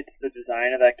show fits the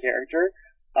design of that character.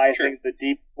 I Sure. think the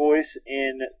deep voice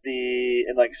in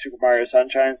like Super Mario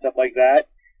Sunshine and stuff like that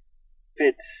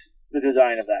fits the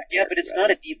design of that character. Yeah, but it's not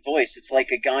a deep voice. It's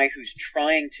like a guy who's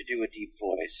trying to do a deep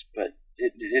voice, but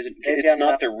it isn't. Maybe It's I'm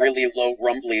not not- the really low,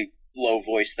 rumbly, low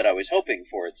voice that I was hoping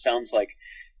for. It sounds like,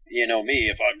 you know me,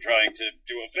 if I'm trying to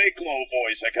do a fake low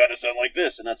voice, I kind of sound like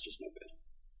this, and that's just no good.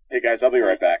 Hey guys, I'll be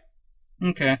right back.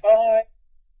 Okay. Bye.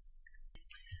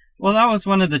 Well, that was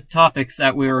one of the topics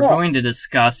that we were going to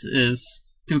discuss is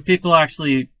do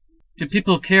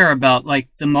people care about like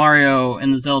the Mario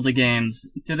and the Zelda games?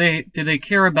 Do they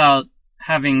care about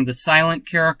having the silent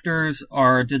characters,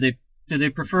 or do they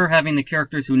prefer having the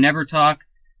characters who never talk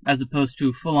as opposed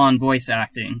to full-on voice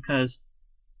acting? Because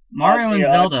Mario and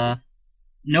Zelda,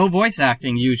 no voice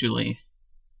acting usually.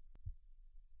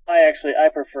 I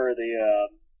prefer the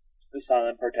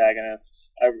silent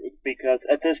protagonists because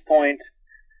at this point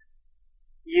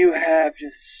you have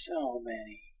just so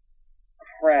many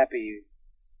crappy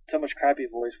so much crappy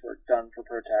voice work done for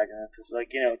protagonists. It's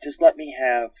like, just let me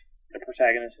have the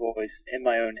protagonist voice in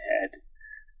my own head.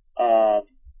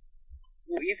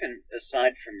 Well, even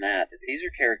aside from that, these are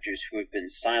characters who have been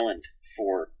silent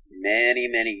for many,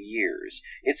 many years.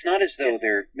 It's not as though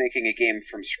they're making a game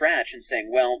from scratch and saying,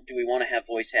 well, do we want to have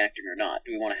voice acting or not?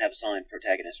 Do we want to have a silent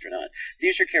protagonist or not?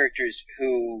 These are characters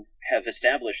who have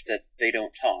established that they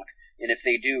don't talk, and if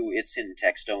they do, it's in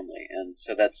text only. And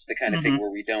so that's the kind of thing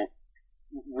where we don't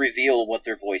reveal what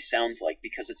their voice sounds like,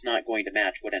 because it's not going to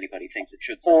match what anybody thinks it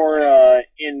should sound like. Or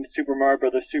in Super Mario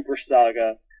Bros. Super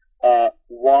Saga,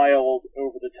 wild,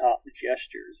 over-the-top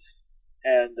gestures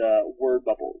and word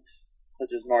bubbles,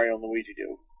 such as Mario and Luigi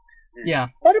do. Yeah.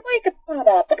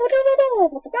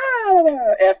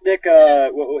 Ethnic,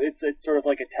 it's sort of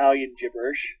like Italian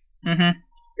gibberish. Mm-hmm.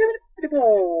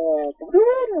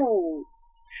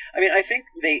 I mean, I think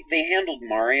they handled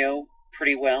Mario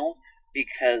pretty well,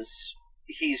 because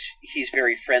he's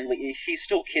very friendly. He's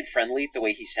still kid-friendly, the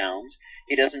way he sounds.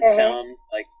 He doesn't sound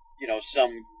like,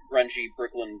 some grungy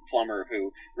Brooklyn plumber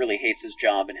who really hates his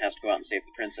job and has to go out and save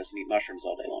the princess and eat mushrooms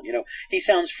all day long. He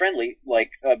sounds friendly,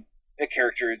 like a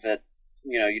character that,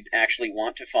 you'd actually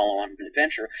want to follow on an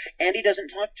adventure, and he doesn't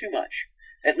talk too much.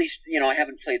 At least, I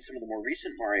haven't played some of the more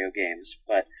recent Mario games,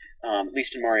 but at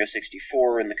least in Mario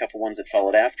 64 and the couple ones that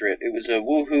followed after it, it was a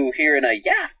woohoo here and a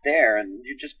yeah there, and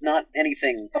just not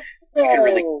anything you can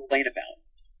really complain about.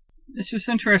 It's just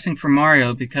interesting for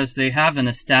Mario because they have an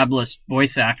established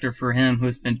voice actor for him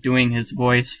who's been doing his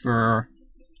voice for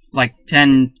like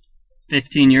 10,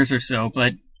 15 years or so,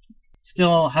 but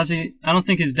still I don't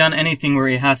think he's done anything where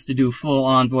he has to do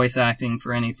full-on voice acting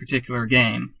for any particular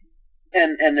game.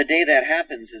 And the day that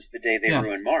happens is the day they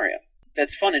ruin Mario.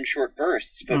 That's fun in short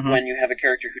bursts, but when you have a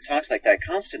character who talks like that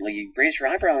constantly, you raise your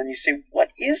eyebrow and you say,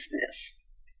 what is this?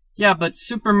 Yeah, but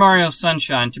Super Mario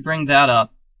Sunshine, to bring that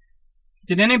up,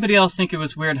 did anybody else think it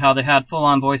was weird how they had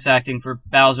full-on voice acting for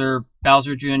Bowser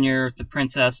Jr., the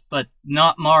princess, but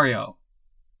not Mario?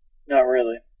 Not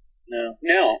really. No.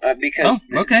 No, because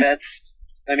okay. that's...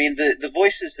 I mean, the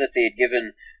voices that they had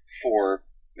given for...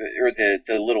 or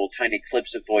the little tiny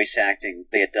clips of voice acting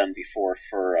they had done before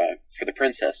for the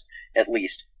princess, at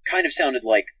least, kind of sounded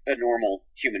like a normal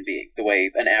human being, the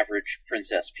way an average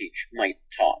Princess Peach might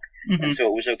talk. Mm-hmm. And so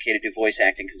it was okay to do voice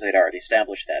acting because they'd already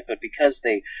established that. But because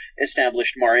they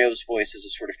established Mario's voice as a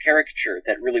sort of caricature,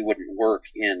 that really wouldn't work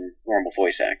in normal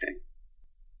voice acting.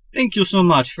 Thank you so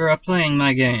much for playing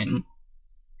my game.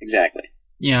 Exactly.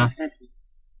 Yeah.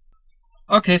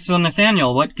 Okay, so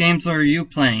Nathaniel, what games are you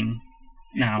playing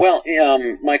now? Well,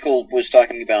 Michael was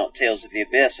talking about Tales of the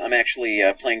Abyss. I'm actually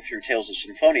playing through Tales of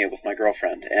Symphonia with my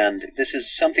girlfriend, and this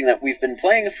is something that we've been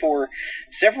playing for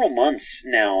several months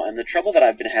now, and the trouble that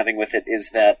I've been having with it is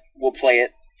that we'll play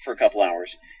it for a couple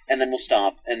hours, and then we'll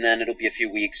stop, and then it'll be a few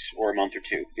weeks or a month or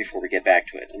two before we get back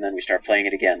to it, and then we start playing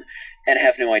it again, and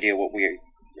have no idea what we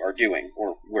are doing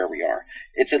or where we are.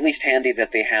 It's at least handy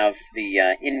that they have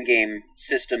the in-game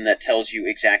system that tells you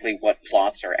exactly what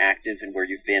plots are active and where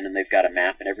you've been, and they've got a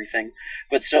map and everything.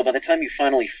 But still, by the time you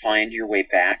finally find your way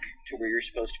back to where you're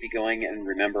supposed to be going and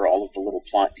remember all of the little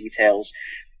plot details,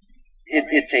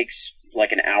 it takes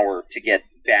like an hour to get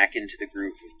back into the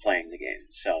groove of playing the game.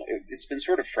 So it's been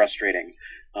sort of frustrating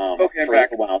for a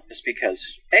while, just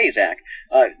because... Hey, Zach!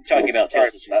 Talking about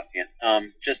Tales of Symphonia.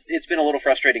 It's been a little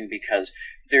frustrating because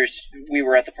we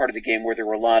were at the part of the game where there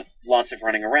were lots of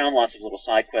running around, lots of little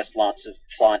side quests, lots of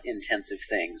plot-intensive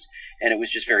things, and it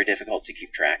was just very difficult to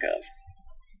keep track of.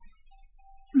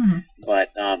 Mm-hmm.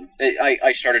 But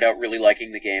I started out really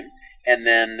liking the game, and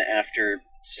then after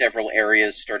several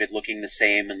areas started looking the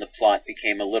same, and the plot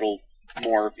became a little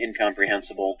more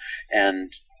incomprehensible,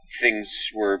 and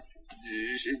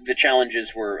the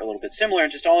challenges were a little bit similar,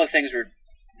 and just all the things were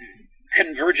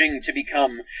converging to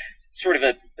become sort of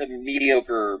a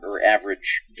mediocre or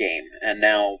average game. And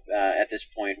now, at this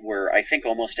point, we're, I think,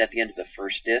 almost at the end of the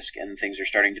first disc, and things are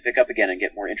starting to pick up again and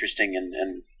get more interesting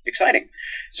and exciting.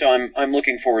 So I'm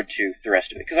looking forward to the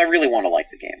rest of it, because I really want to like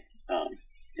the game,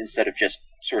 instead of just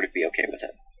sort of be okay with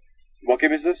it. What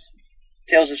game is this?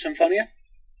 Tales of Symphonia?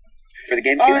 For the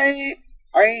GameCube?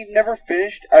 I never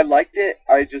finished. I liked it.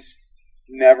 I just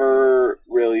never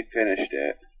really finished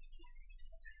it.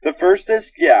 The first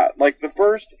disc, the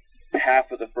first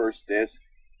half of the first disc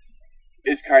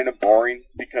is kind of boring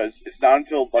because it's not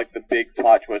until like the big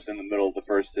plot twist in the middle of the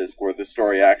first disc where the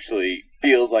story actually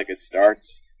feels like it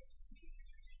starts.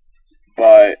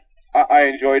 But I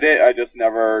enjoyed it. I just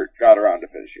never got around to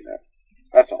finishing it.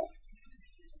 That's all.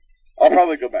 I'll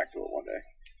probably go back to it one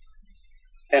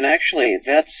day. And actually,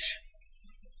 that's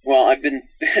Well, I've been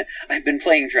I've been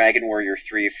playing Dragon Warrior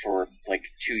 3 for like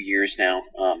 2 years now.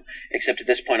 Except at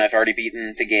this point, I've already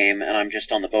beaten the game, and I'm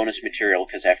just on the bonus material.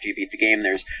 Because after you beat the game,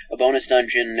 there's a bonus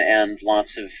dungeon and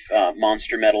lots of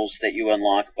monster medals that you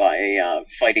unlock by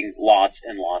fighting lots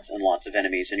and lots and lots of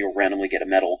enemies, and you'll randomly get a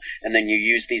medal, and then you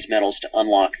use these medals to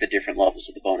unlock the different levels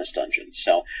of the bonus dungeon.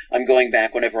 So I'm going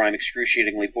back whenever I'm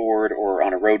excruciatingly bored or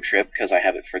on a road trip because I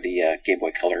have it for the Game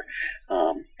Boy Color,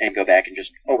 and go back and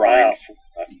just grind for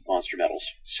monster medals.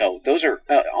 So those are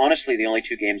honestly the only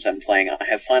 2 games I'm playing. I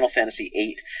have Final Fantasy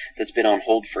VIII that's been on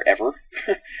hold forever,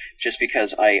 just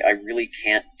because I really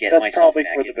can't get That's myself probably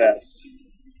back for the into it. best.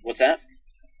 What's that?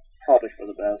 Probably for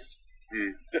the best.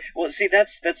 Well, see,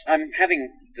 that's I'm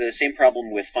having the same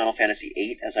problem with Final Fantasy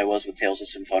VIII as I was with Tales of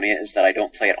Symphonia, is that I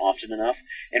don't play it often enough,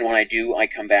 and when I do, I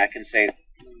come back and say,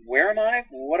 where am I?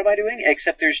 What am I doing?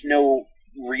 Except there's no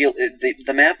real...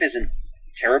 The map isn't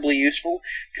terribly useful,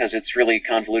 because it's really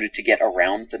convoluted to get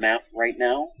around the map right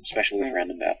now, especially with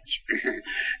random battles.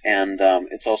 And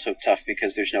it's also tough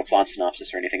because there's no plot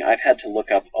synopsis or anything. I've had to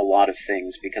look up a lot of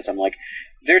things because I'm like,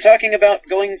 they're talking about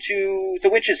going to the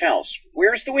witch's house.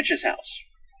 Where's the witch's house?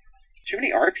 Too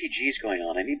many RPGs going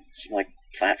on. I need some, like,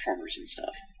 platformers and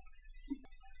stuff.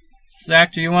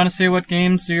 Zach, do you want to say what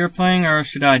games you're playing, or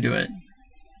should I do it?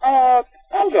 I'll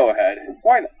go ahead.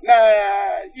 Why not?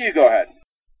 Nah, you go ahead.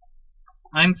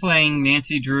 I'm playing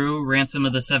Nancy Drew, Ransom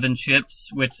of the Seven Ships,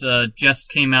 which just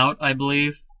came out, I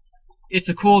believe. It's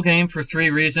a cool game for 3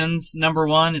 reasons. Number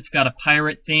 1, it's got a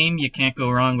pirate theme. You can't go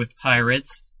wrong with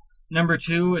pirates. Number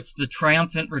 2, it's the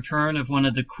triumphant return of one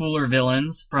of the cooler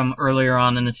villains from earlier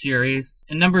on in the series.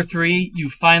 And number 3, you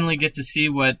finally get to see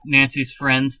what Nancy's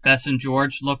friends, Bess and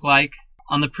George, look like.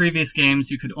 On the previous games,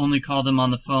 you could only call them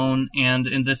on the phone, and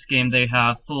in this game they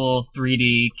have full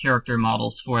 3D character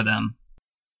models for them.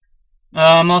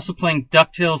 I'm also playing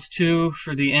DuckTales 2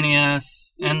 for the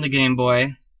NES and the Game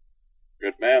Boy.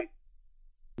 Good man.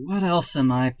 What else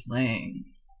am I playing?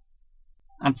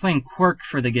 I'm playing Quirk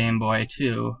for the Game Boy,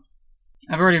 too.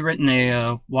 I've already written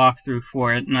a walkthrough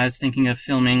for it, and I was thinking of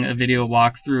filming a video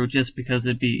walkthrough just because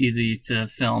it'd be easy to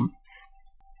film.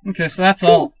 Okay, so that's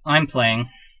all I'm playing.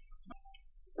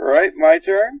 Alright, my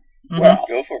turn? Mm-hmm. Well,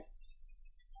 Go for it.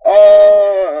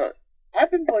 I've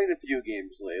been playing a few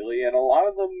games lately, and a lot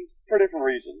of them for different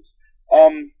reasons.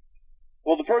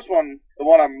 Well, the first one, the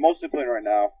one I'm mostly playing right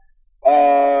now,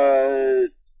 I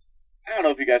don't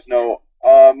know if you guys know,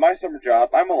 my summer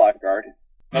job, I'm a lifeguard.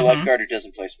 A lifeguard who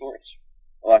doesn't play sports.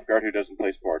 A lifeguard who doesn't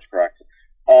play sports, correct.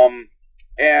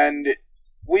 And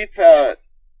we've, the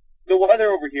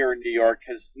weather over here in New York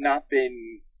has not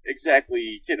been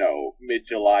exactly,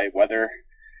 mid-July weather.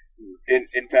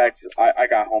 In fact, I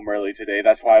got home early today.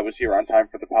 That's why I was here on time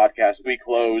for the podcast. We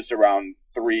closed around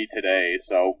 3 today,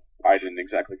 so I didn't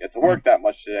exactly get to work that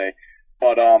much today.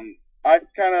 But I've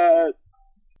kind of...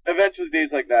 Eventually,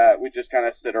 days like that, we just kind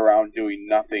of sit around doing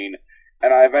nothing.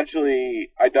 And I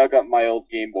dug up my old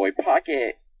Game Boy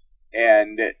Pocket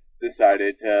and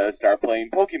decided to start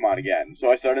playing Pokemon again.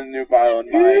 So I started a new file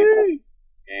in my Pokemon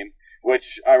game,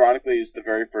 which, ironically, is the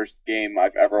very first game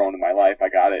I've ever owned in my life. I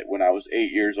got it when I was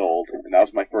 8 years old, and that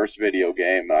was my first video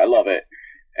game, and I love it.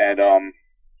 And,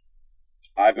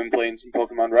 I've been playing some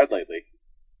Pokemon Red lately.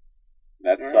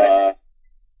 That's, Nice.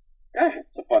 Yeah,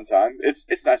 it's a fun time.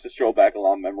 It's nice to stroll back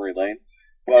along memory lane.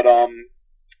 But,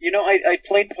 I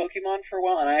played Pokemon for a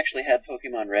while, and I actually had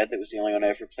Pokemon Red. That was the only one I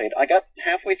ever played. I got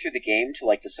halfway through the game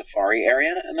to, the Safari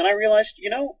area, and then I realized,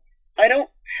 I don't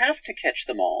have to catch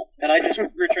them all, and I just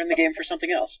returned the game for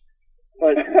something else.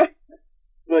 But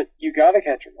you gotta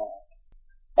catch them all.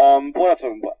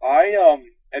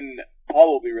 And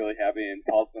Paul will be really happy, and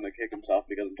Paul's gonna kick himself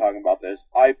because I'm talking about this.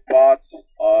 I bought,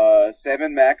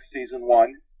 Salmon Max Season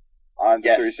 1 on the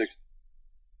 360,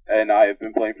 and I have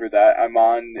been playing through that. I'm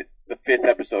on the 5th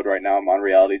episode right now. I'm on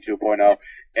Reality 2.0,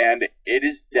 and it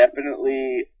is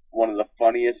definitely one of the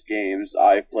funniest games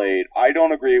I've played. I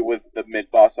don't agree with the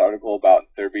Mid-Boss article about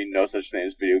there being no such thing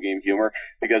as video game humor,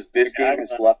 because this game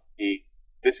has left me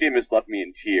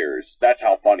in tears. That's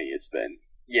how funny it's been.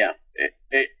 Yeah.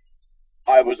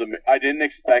 I didn't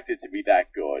expect it to be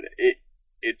that good.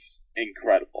 It's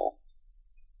incredible.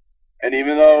 And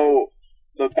even though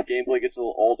the gameplay gets a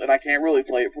little old, and I can't really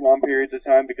play it for long periods of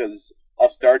time because I'll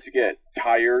start to get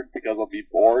tired because I'll be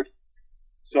bored.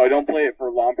 So I don't play it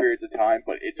for long periods of time,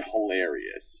 but it's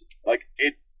hilarious.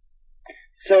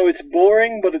 So it's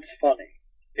boring, but it's funny.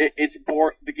 It's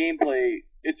the gameplay,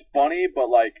 it's funny, but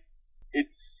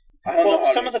it's... I don't know how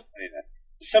to explain it.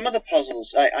 Some of the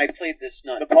puzzles, I played this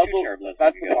not The puzzle, too terribly.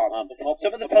 that's the problem.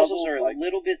 Some of the puzzles are a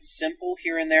little bit simple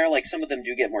here and there. Some of them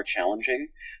do get more challenging.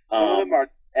 Some of them are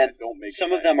And don't make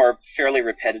some it of them are fairly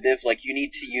repetitive. Like, you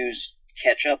need to use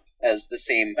ketchup as the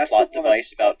same That's plot what one device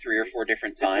is- about 3 or 4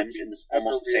 different times in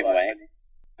almost the same way.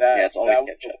 Yeah, it's always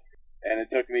ketchup. And it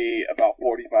took me about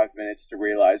 45 minutes to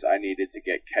realize I needed to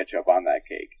get ketchup on that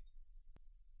cake.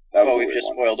 That was Well, a we've weird just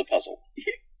one. spoiled a puzzle.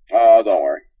 Don't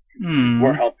worry. Hmm.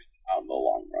 We're helping out in the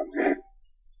long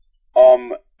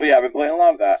run. But yeah, I've been playing a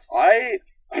lot of that. I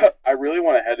really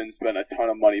went ahead and spent a ton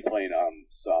of money playing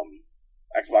some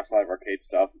Xbox Live Arcade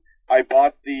stuff. I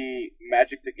bought the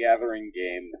Magic the Gathering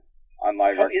game on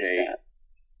Live How Arcade. is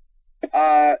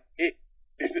that?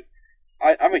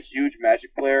 I'm a huge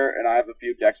Magic player, and I have a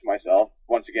few decks myself.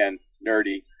 Once again,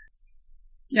 nerdy.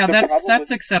 Yeah, The that's problem that's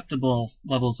with- acceptable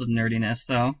levels of nerdiness,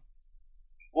 though.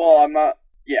 Well, I'm not.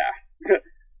 Yeah,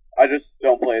 I just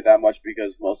don't play it that much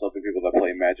because most of the people that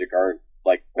play Magic are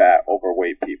like fat,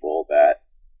 overweight people that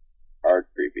are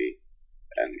creepy.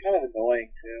 And It's kind of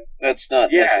annoying too. That's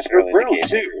not Yeah, necessarily they're the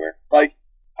case rude, too. everywhere. like,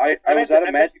 I was at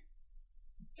a Magic.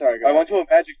 Sorry, go I ahead. went to a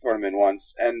Magic tournament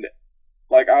once, and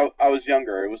like I was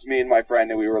younger. It was me and my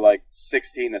friend, and we were like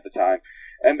 16 at the time.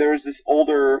 And there was this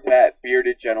older, fat,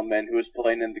 bearded gentleman who was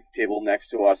playing in the table next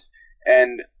to us.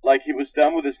 And like he was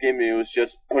done with his game, and he was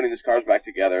just putting his cards back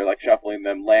together, like shuffling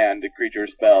them, land, creature,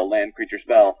 spell, land, creature,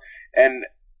 spell. And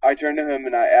I turned to him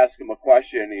and I asked him a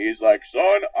question. And he's like,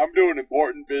 "Son, I'm doing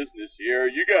important business here.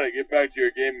 You gotta get back to your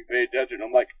game and pay attention."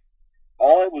 I'm like,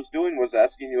 all I was doing was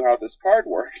asking you how this card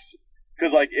works,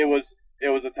 because like it was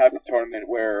a type of tournament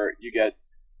where you get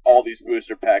all these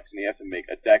booster packs and you have to make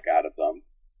a deck out of them,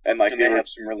 and like And they they were, have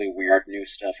some really weird new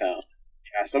stuff out.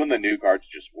 yeah, some of the new cards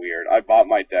are just weird. I bought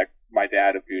my dad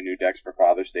a few new decks for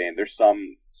Father's Day, and there's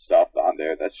some stuff on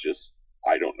there that's just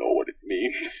I don't know what it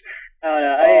means. I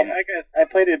don't know. I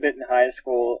played it a bit in high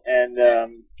school, and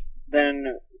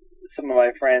then some of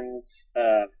my friends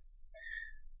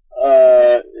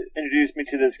introduced me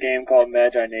to this game called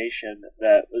Magi Nation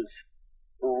that was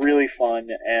really fun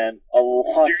and a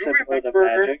lot Do you simpler than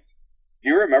remember- Magic. Do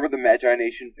you remember the Magi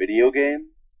Nation video game?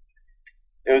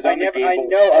 It was I on the Game I Boy.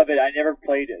 know of it. I never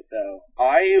played it though.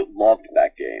 I loved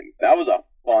that game. That was a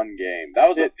fun game. That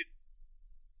was a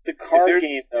The card there's-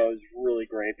 game though is really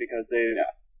great because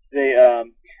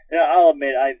and I'll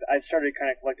admit I've started kind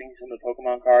of collecting some of the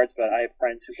Pokemon cards, but I have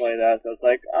friends who play that, so I was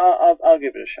like, I'll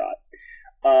give it a shot.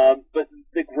 But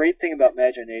the great thing about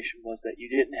Magi Nation was that you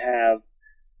didn't have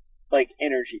like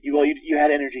energy. You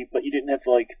had energy, but you didn't have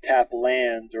to like tap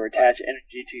lands or attach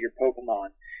energy to your Pokemon.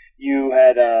 You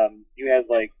had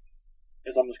like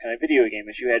it's almost kind of video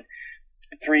game-ish. You had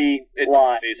 3 It's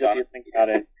lives based if on you think about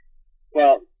it.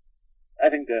 Well, I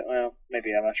think that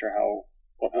maybe I'm not sure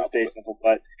what was based on,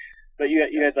 but you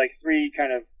had like 3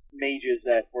 kind of mages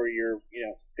that were your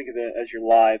think of it as your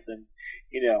lives, and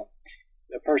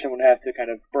a person would have to kind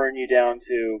of burn you down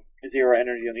to 0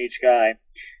 energy on each guy,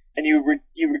 and you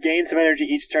regain some energy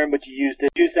each turn, but you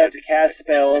used that to cast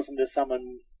spells and to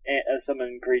summon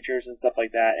creatures and stuff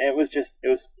like that. And it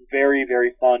was very,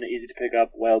 very fun, easy to pick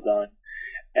up, well done.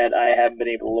 And I haven't been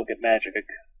able to look at Magic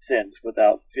since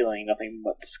without feeling nothing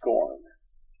but scorn.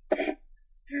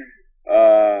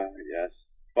 Yes.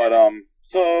 But,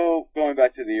 so, going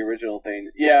back to the original thing,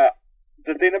 yeah,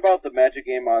 the thing about the Magic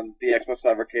game on the Xbox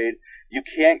Live Arcade, you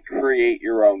can't create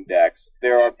your own decks.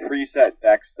 There are preset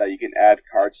decks that you can add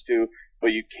cards to,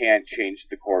 but you can't change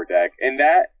the core deck. And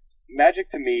that, Magic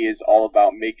to me is all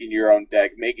about making your own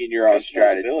deck, making your own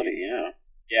strategy. Responsibility, yeah.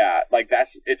 Yeah, like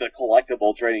it's a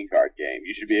collectible trading card game.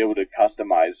 You should be able to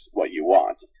customize what you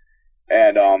want.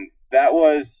 And that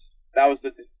was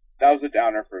the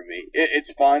downer for me.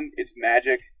 It's fun, it's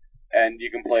Magic, and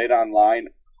you can play it online,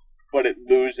 but it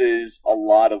loses a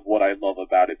lot of what I love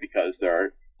about it because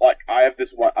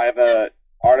I have a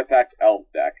artifact elf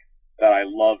deck that I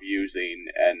love using,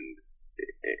 and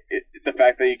the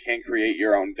fact that you can't create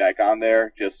your own deck on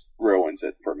there just ruins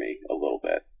it for me a little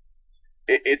bit.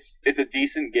 It's a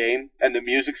decent game, and the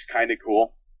music's kind of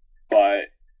cool, but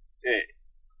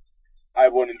I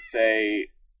wouldn't say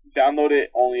download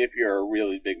it only if you're a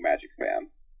really big Magic fan.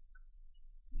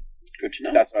 Good to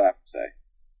know. That's what I have to say.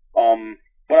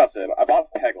 What else? I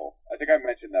bought Peggle. I think I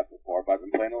mentioned that before, but I've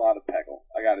been playing a lot of Peggle.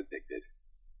 I got addicted.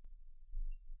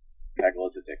 Peggle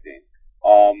is addicting.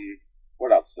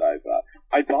 What else did I buy?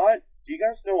 I bought. Do you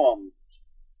guys know?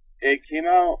 It came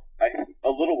out a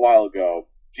little while ago.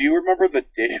 Do you remember the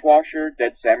dishwasher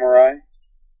Dead Samurai?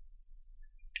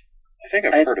 I think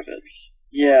I've heard of it.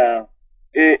 Yeah.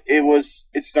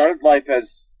 It started life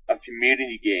as a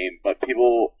community game, but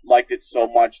people liked it so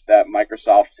much that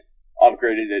Microsoft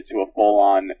upgraded it to a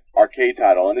full-on arcade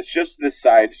title, and it's just this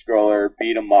side-scroller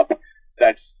beat 'em up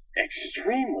that's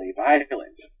extremely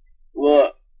violent.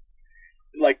 Look,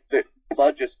 like the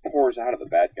blood just pours out of the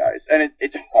bad guys, and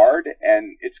it's hard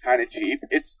and it's kind of cheap.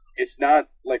 It's not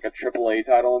like a AAA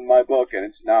title in my book, and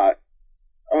it's not.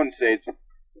 I wouldn't say it's.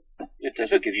 It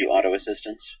doesn't give you auto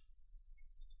assistance.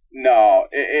 No,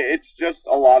 it's just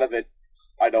a lot of it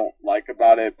I don't like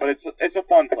about it, but it's a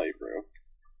fun playthrough.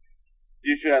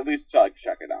 You should at least check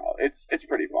it out. It's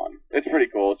pretty fun. It's pretty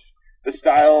cool.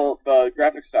 The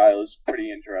graphic style is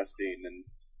pretty interesting, and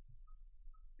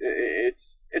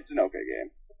it's an okay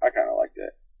game. I kind of liked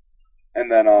it.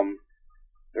 And then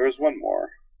there was one more.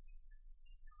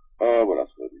 What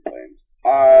else was I playing?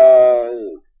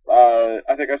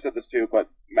 I think I said this too, but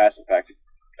Mass Effect.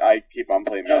 I keep on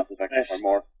playing Mass Effect more and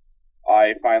more.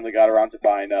 I finally got around to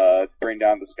buying Bring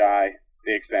Down the Sky,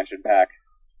 the expansion pack,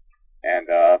 and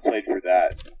played through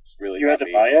that. It's really You had to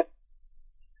buy it?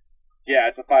 Yeah,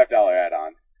 it's a $5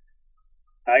 add-on.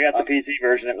 I got the PC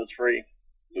version, it was free.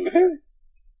 Loser.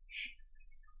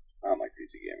 I don't like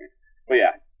PC gaming. But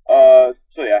yeah.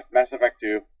 So yeah, Mass Effect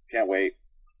 2. Can't wait.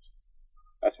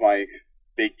 That's my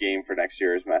big game for next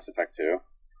year is Mass Effect 2.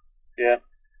 Yeah.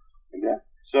 And yeah.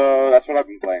 So that's what I've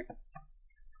been playing.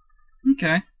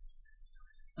 Okay.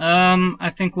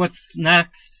 I think what's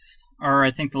next, or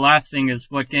I think the last thing is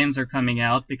what games are coming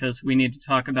out, because we need to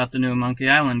talk about the new Monkey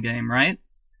Island game, right?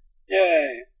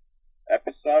 Yay!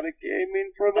 Episodic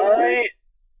gaming for the week.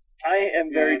 I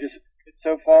am very disappointed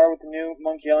so far with the new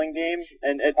Monkey Island game,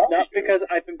 and it's not because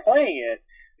I've been playing it,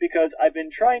 because I've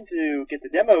been trying to get the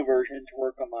demo version to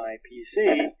work on my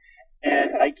PC,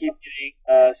 and I keep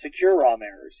getting secure ROM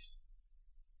errors.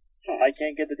 I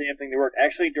can't get the damn thing to work.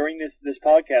 Actually, during this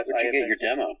podcast, Where'd you get your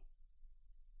demo?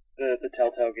 The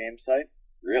Telltale game site.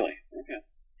 Really? Okay.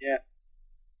 Yeah.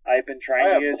 I've been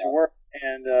trying to get it to work,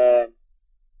 and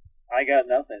I got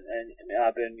nothing. And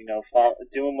I've been,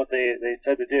 doing what they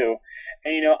said to do.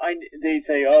 And, they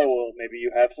say, oh, well, maybe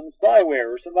you have some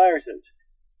spyware or some viruses.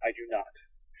 I do not.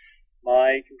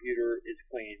 My computer is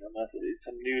clean, unless it is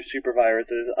some new super virus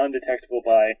that is undetectable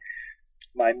by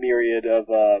my myriad of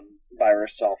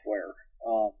virus software.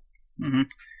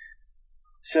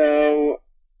 So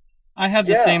I had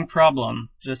the same problem.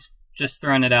 Just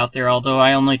throwing it out there. Although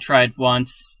I only tried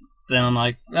once, then I'm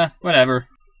like, whatever.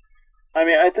 I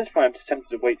mean, at this point, I'm just tempted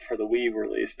to wait for the Wii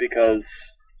release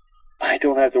because I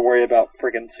don't have to worry about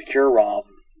friggin' secure ROM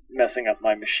messing up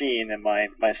my machine and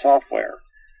my software.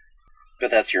 But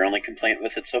that's your only complaint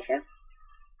with it so far?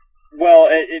 Well,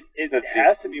 it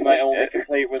has to be my only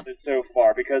complaint with it so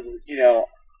far because,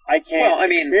 I can't. Well, I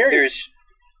mean,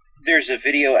 there's a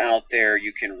video out there.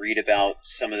 You can read about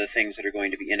some of the things that are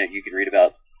going to be in it. You can read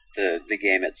about the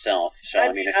game itself. So,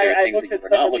 I mean, if there are things that you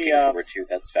are not looking forward to,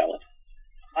 that's valid.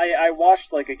 I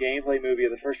watched, like, a gameplay movie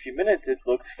of the first few minutes. It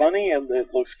looks funny and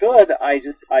it looks good. I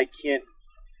can't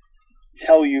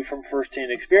tell you from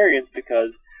first-hand experience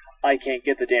because I can't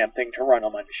get the damn thing to run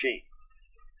on my machine.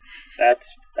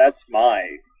 That's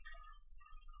my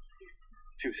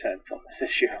 2 cents on this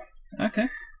issue. Okay.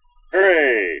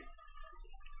 Hooray!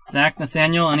 Zach,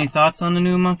 Nathaniel, any thoughts on the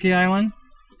new Monkey Island?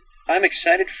 I'm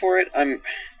excited for it.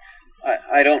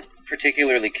 I don't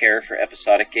particularly care for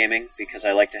episodic gaming because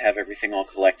I like to have everything all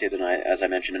collected, and as I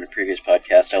mentioned in a previous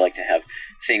podcast, I like to have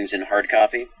things in hard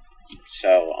copy.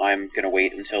 So I'm going to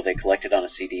wait until they collect it on a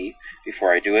CD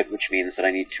before I do it, which means that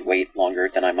I need to wait longer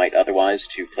than I might otherwise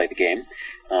to play the game.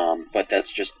 But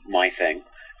that's just my thing.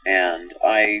 And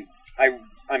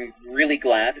I'm really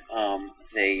glad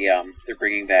they're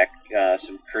bringing back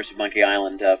some Curse of Monkey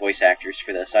Island voice actors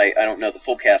for this. I don't know the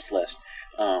full cast list,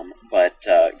 but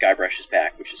Guybrush is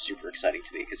back, which is super exciting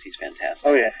to me because he's fantastic.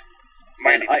 Oh, yeah.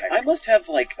 And I must have,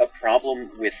 like, a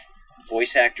problem with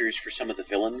voice actors for some of the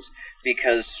villains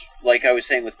because, like I was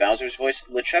saying with Bowser's voice,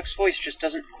 LeChuck's voice just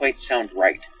doesn't quite sound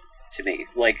right to me.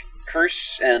 Like,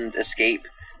 Curse and Escape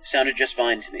sounded just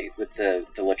fine to me with the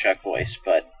LeChuck voice,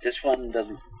 but this one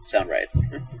doesn't sound right.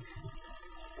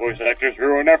 Voice actors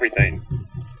ruin everything.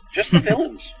 Just the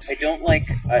villains.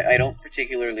 I don't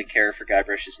particularly care for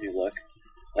Guybrush's new look.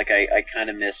 Like, I kind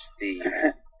of miss the...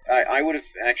 I would have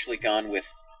actually gone with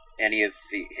any of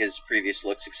his previous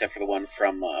looks except for the one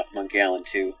from Monkey Island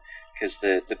 2, because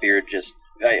the beard just,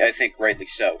 I think rightly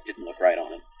so, didn't look right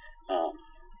on him.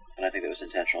 And I think that was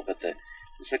intentional, but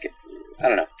it's like, I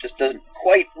don't know, just doesn't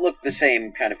quite look the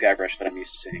same kind of Guybrush that I'm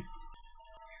used to seeing.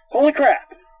 Holy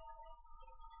crap!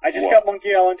 I just got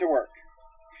Monkey Island to work.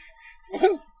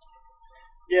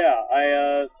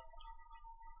 Yeah,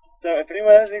 so if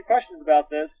anyone has any questions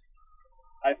about this,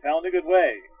 I found a good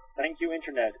way. Thank you,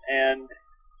 Internet. And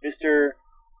Mr.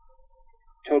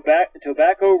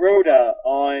 Tobacco Rhoda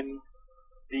on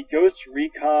the Ghost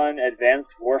Recon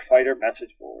Advanced Warfighter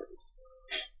message board.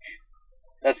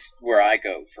 That's where I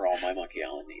go for all my Monkey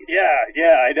Island needs.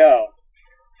 Yeah, I know.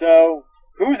 So,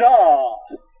 who's on?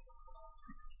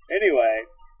 Anyway,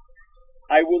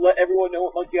 I will let everyone know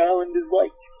what Monkey Island is like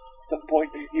at some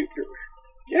point in the future.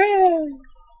 Yeah.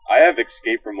 I have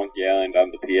Escape from Monkey Island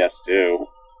on the PS2.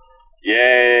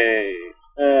 Yay!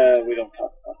 We don't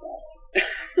talk about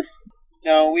that.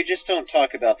 No, we just don't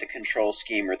talk about the control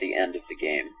scheme or the end of the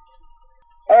game.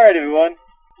 Alright, everyone.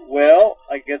 Well,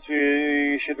 I guess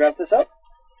we should wrap this up.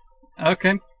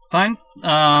 Okay, fine.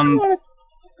 I want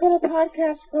to go to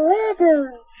podcast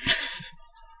forever.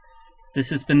 This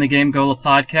has been the Game Gola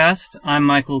podcast. I'm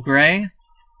Michael Gray.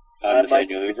 I'm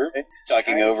Nathaniel Hoover,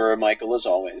 talking over Michael as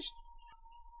always.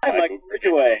 I'm Michael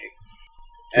Ridgeway.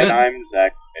 And Good. I'm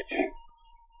Zach Mitch.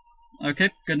 Okay,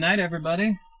 good night,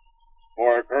 everybody.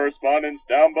 For our correspondents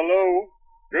down below,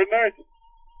 good night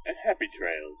and happy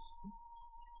trails.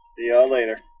 See y'all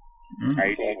later.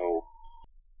 Hi-ho.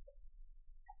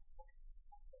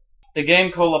 The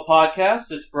Game Cola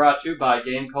podcast is brought to you by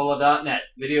GameCola.net,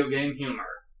 video game humor.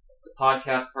 The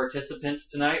podcast participants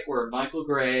tonight were Michael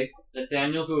Gray,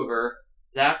 Nathaniel Hoover,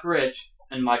 Zach Rich,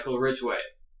 and Michael Ridgway.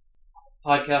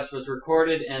 Podcast was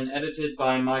recorded and edited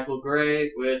by Michael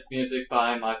Gray, with music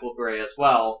by Michael Gray as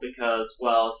well, because,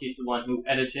 well, he's the one who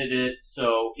edited it,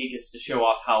 so he gets to show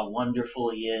off how wonderful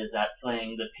he is at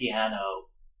playing the piano.